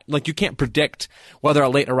after that. Like, you can't predict whether a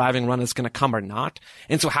late arriving run is going to come or not.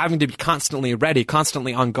 And so having to be constantly ready,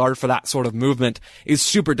 constantly on guard for that sort of movement is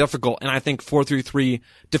super difficult. And I think 4-3-3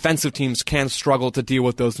 defensive teams can struggle to deal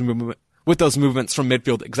with those movements from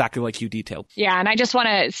midfield, exactly like you detailed. Yeah, and I just want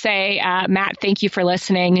to say, Matt, thank you for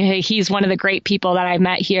listening. He's one of the great people that I've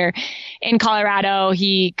met here in Colorado.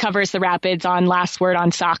 He covers the Rapids on Last Word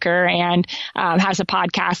on Soccer and has a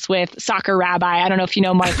podcast with Soccer Rabbi. I don't know if you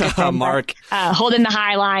know Mark. Mark. Holding the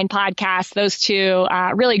High Line podcast. Those two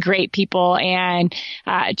really great people, and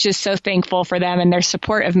just so thankful for them and their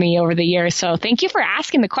support of me over the years. So thank you for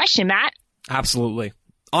asking the question, Matt. Absolutely.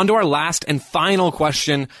 On to our last and final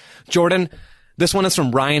question. Jordan, this one is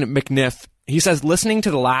from Ryan McNiff. He says, listening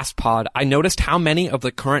to the last pod, I noticed how many of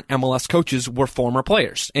the current MLS coaches were former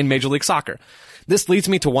players in Major League Soccer. This leads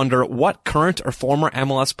me to wonder, what current or former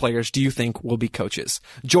MLS players do you think will be coaches?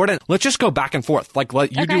 Jordan, let's just go back and forth. Like,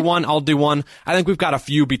 let you do one, I'll do one. I think we've got a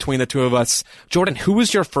few between the two of us. Jordan, who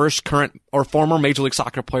is your first current or former Major League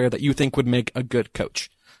Soccer player that you think would make a good coach?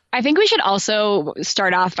 I think we should also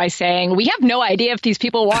start off by saying we have no idea if these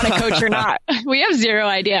people want to coach or not. We have zero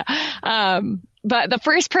idea. But the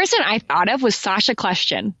first person I thought of was Sacha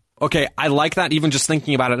Kljestan. Okay, I like that, even just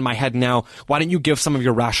thinking about it in my head now. Why don't you give some of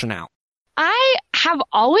your rationale? I have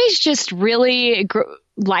always just really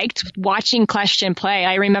liked watching Kljestan play.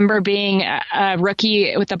 I remember being a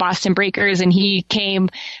rookie with the Boston Breakers, and he came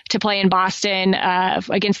to play in Boston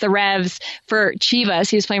against the Revs for Chivas.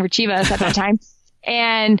 He was playing for Chivas at that time.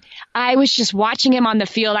 And I was just watching him on the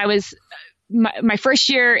field. I was my first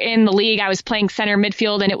year in the league, I was playing center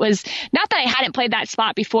midfield, and it was not that I hadn't played that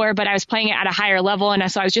spot before, but I was playing it at a higher level.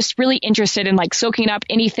 And so I was just really interested in like soaking up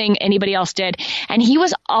anything anybody else did. And he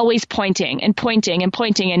was always pointing and pointing and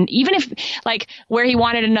pointing. And even if like where he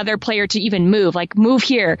wanted another player to even move, like move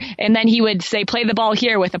here. And then he would say, play the ball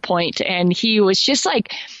here with a point. And he was just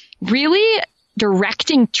like really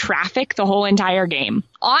directing traffic the whole entire game,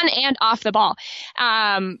 on and off the ball.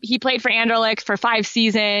 He played for Anderlecht for 5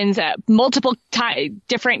 seasons, multiple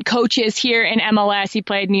different coaches here in MLS. He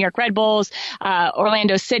played New York Red Bulls,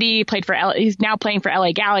 Orlando City, he's now playing for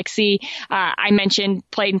LA Galaxy. I mentioned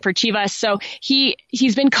playing for Chivas. So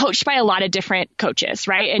he's been coached by a lot of different coaches,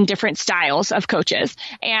 right? And different styles of coaches.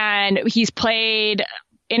 And he's played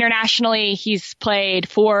internationally. He's played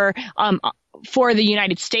for the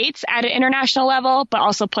United States at an international level, but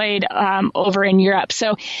also played over in Europe.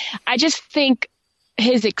 So I just think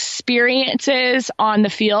his experiences on the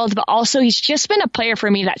field, but also he's just been a player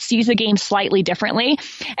for me that sees the game slightly differently.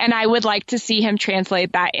 And I would like to see him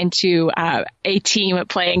translate that into a team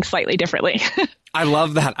playing slightly differently. I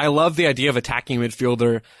love that. I love the idea of an attacking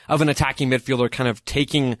midfielder kind of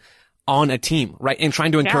taking on a team, right? And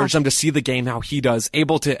trying to encourage them to see the game how he does,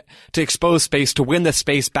 able to expose space, to win the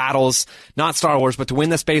space battles, not Star Wars, but to win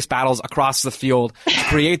the space battles across the field, to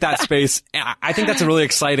create that space. I think that's a really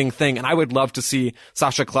exciting thing. And I would love to see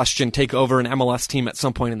Sacha Kljestan take over an MLS team at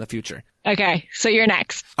some point in the future. Okay. So you're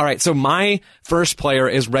next. All right. So my first player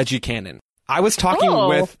is Reggie Cannon. I was talking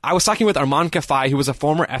with Armand Kafai, who was a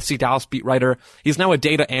former FC Dallas beat writer. He's now a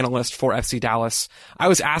data analyst for FC Dallas. I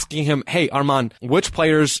was asking him, hey, Armand, which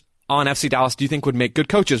players on FC Dallas do you think would make good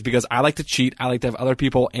coaches? Because I like to cheat. I like to have other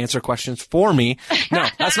people answer questions for me. No,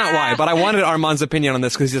 that's not why. But I wanted Armand's opinion on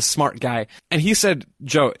this because he's a smart guy. And he said,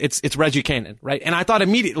 Joe, it's Reggie Cannon, right? And I thought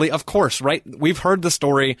immediately, of course, right? We've heard the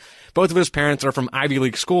story. Both of his parents are from Ivy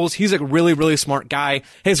League schools. He's a really, really smart guy.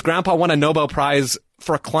 His grandpa won a Nobel Prize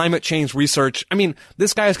for climate change research. I mean,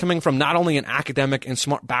 this guy is coming from not only an academic and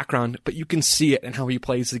smart background, but you can see it in how he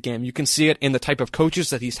plays the game. You can see it in the type of coaches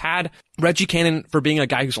that he's had. Reggie Cannon, for being a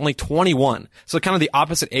guy who's only 21, so kind of the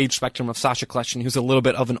opposite age spectrum of Sacha Kljestan, who's a little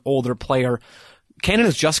bit of an older player. Cannon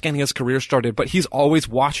is just getting his career started, but he's always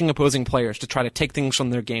watching opposing players to try to take things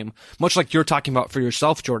from their game, much like you're talking about for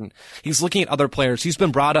yourself, Jordan. He's looking at other players. He's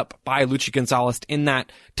been brought up by Luchi Gonzalez in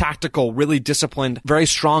that tactical, really disciplined, very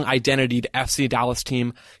strong identity to FC Dallas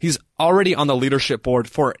team. He's already on the leadership board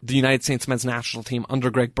for the United States men's national team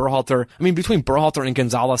under Greg Berhalter. I mean, between Berhalter and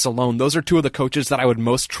Gonzalez alone, those are two of the coaches that I would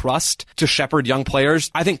most trust to shepherd young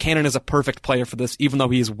players. I think Cannon is a perfect player for this, even though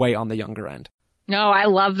he's way on the younger end. No, I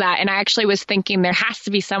love that. And I actually was thinking there has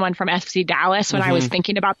to be someone from FC Dallas when I was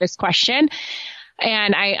thinking about this question.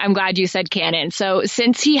 And I'm glad you said Cannon. So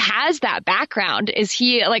since he has that background, is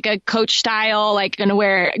he like a coach style, like going to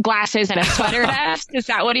wear glasses and a sweater vest? Is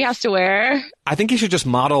that what he has to wear? I think he should just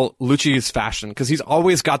model Luchi's fashion because he's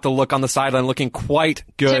always got the look on the sideline looking quite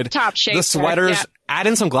good. Tip-top shape. The sweaters, add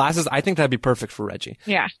in some glasses. I think that'd be perfect for Reggie.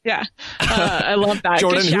 Yeah. I love that.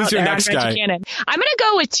 Jordan, who's your next guy? Cannon. I'm going to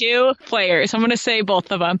go with 2 players. I'm going to say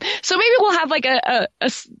both of them. So maybe we'll have like a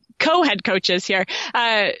co-head coaches here.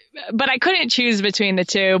 But I couldn't choose between the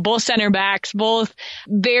 2. Both center backs, both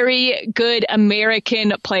very good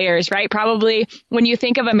American players, right? Probably when you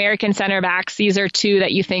think of American center backs, these are 2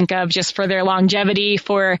 that you think of just for their longevity,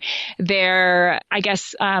 for their, I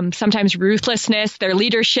guess, sometimes ruthlessness, their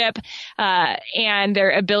leadership, and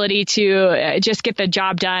their ability to just get the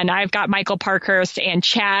job done. I've got Michael Parkhurst and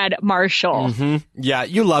Chad Marshall. Mm-hmm. Yeah,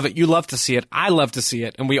 you love it. You love to see it. I love to see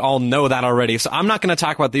it. And we all know that already. So I'm not going to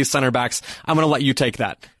talk about these center backs. I'm going to let you take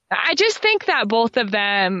that. I just think that both of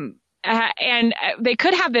them, and they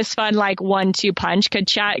could have this fun like 1-2 punch. Could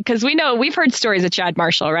Chad, because we've heard stories of Chad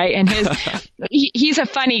Marshall, right? And he's a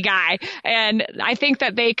funny guy, and I think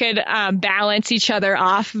that they could balance each other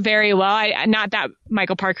off very well. Not that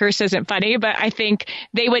Michael Parkhurst isn't funny, but I think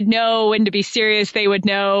they would know when to be serious. They would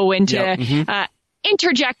know when to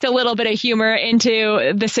interject a little bit of humor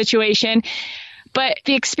into the situation. But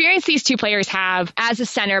the experience these 2 players have as a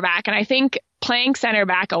center back, and I think playing center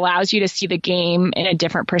back allows you to see the game in a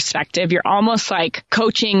different perspective. You're almost like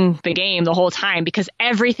coaching the game the whole time because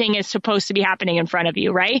everything is supposed to be happening in front of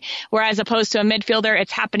you, right? Whereas opposed to a midfielder,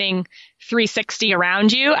 it's happening 360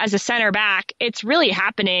 around you. As a center back, it's really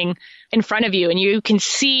happening in front of you, and you can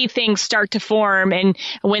see things start to form. And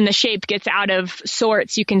when the shape gets out of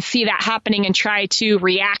sorts, you can see that happening and try to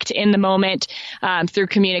react in the moment through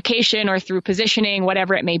communication or through positioning,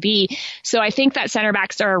 whatever it may be. So I think that center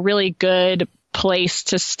backs are a really good place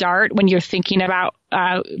to start when you're thinking about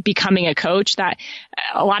becoming a coach. That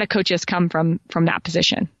a lot of coaches come from that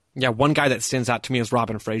position. Yeah, one guy that stands out to me is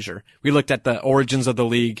Robin Fraser. We looked at the origins of the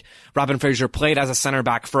league. Robin Fraser played as a center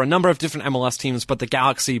back for a number of different MLS teams, but the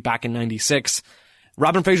Galaxy back in 96.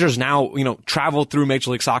 Robin Fraser's now, traveled through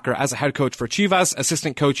Major League Soccer as a head coach for Chivas,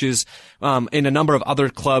 assistant coaches in a number of other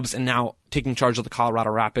clubs, and now taking charge of the Colorado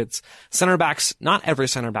Rapids. Center backs, not every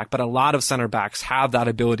center back, but a lot of center backs have that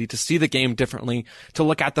ability to see the game differently, to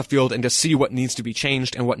look at the field and to see what needs to be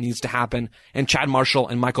changed and what needs to happen. And Chad Marshall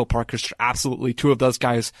and Michael Parkhurst are absolutely two of those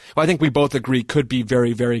guys who I think we both agree could be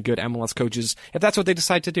very, very good MLS coaches if that's what they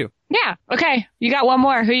decide to do. Yeah. Okay. You got one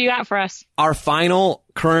more. Who you got for us? Our final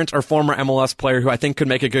current or former MLS player who I think could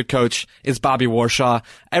make a good coach is Bobby Warshaw.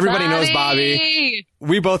 Everybody knows Bobby.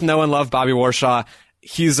 We both know and love Bobby Warshaw.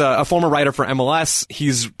 He's a former writer for MLS.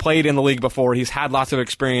 He's played in the league before. He's had lots of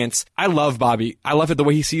experience. I love Bobby. I love it the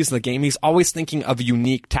way he sees the game. He's always thinking of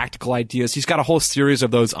unique tactical ideas. He's got a whole series of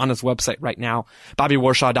those on his website right now,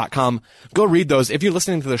 BobbyWarshaw.com. Go read those. If you're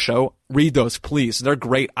listening to the show, read those, please. They're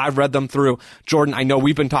great. I've read them through. Jordan, I know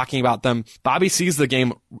we've been talking about them. Bobby sees the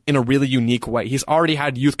game in a really unique way. He's already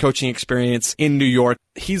had youth coaching experience in New York.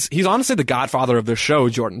 He's honestly the godfather of the show,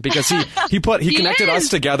 Jordan, because he connected us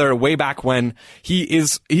together way back when. He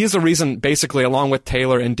is the reason, basically, along with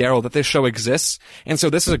Taylor and Daryl, that this show exists. And so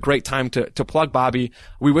this is a great time to plug Bobby.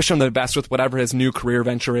 We wish him the best with whatever his new career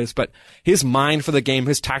venture is, but his mind for the game,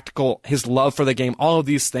 his tactical, his love for the game, all of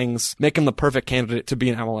these things make him the perfect candidate to be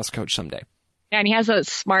an MLS coach someday. Yeah, and he has those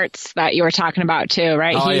smarts that you were talking about too,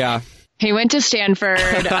 right? Oh, yeah. He went to Stanford,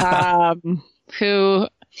 who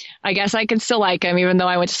I guess I can still like him, even though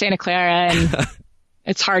I went to Santa Clara, and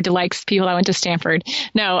it's hard to like people that went to Stanford.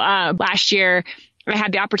 No, last year I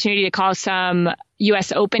had the opportunity to call some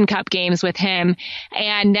U.S. Open Cup games with him,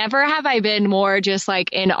 and never have I been more just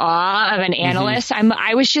like in awe of an analyst.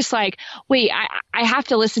 I was just like, wait, I have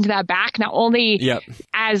to listen to that back, not only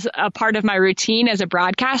as a part of my routine as a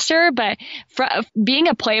broadcaster, but being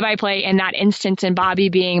a play-by-play in that instance and Bobby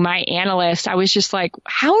being my analyst, I was just like,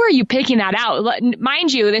 how are you picking that out?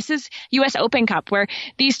 Mind you, this is U.S. Open Cup where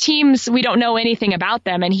these teams, we don't know anything about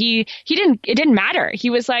them. And it didn't matter.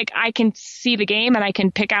 He was like, I can see the game and I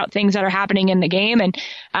can pick out things that are happening in the game. And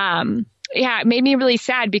it made me really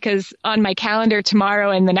sad because on my calendar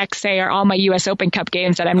tomorrow and the next day are all my U.S. Open Cup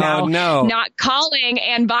games that I'm now not calling.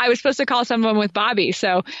 And I was supposed to call some of them with Bobby.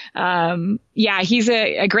 So, he's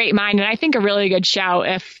a great mind. And I think a really good shout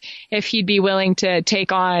if he'd be willing to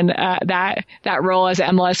take on that role as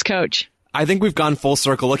an MLS coach. I think we've gone full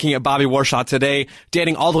circle looking at Bobby Warshaw today,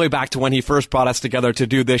 dating all the way back to when he first brought us together to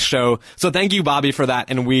do this show. So thank you, Bobby, for that.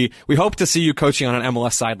 And we hope to see you coaching on an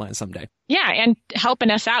MLS sideline someday. Yeah, and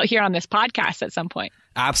helping us out here on this podcast at some point.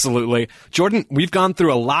 Absolutely. Jordan, we've gone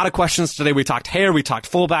through a lot of questions today. We talked hair, we talked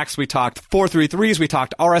fullbacks, we talked 4-3-3s, we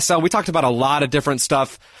talked RSL, we talked about a lot of different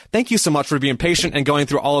stuff. Thank you so much for being patient and going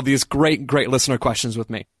through all of these great listener questions with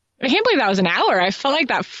me. I can't believe that was an hour. I felt like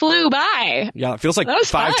that flew by. Yeah, it feels like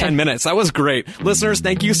 5-10 minutes. That was great. Listeners,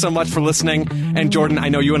 thank you so much for listening. And Jordan, I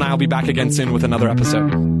know you and I will be back again soon with another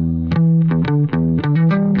episode.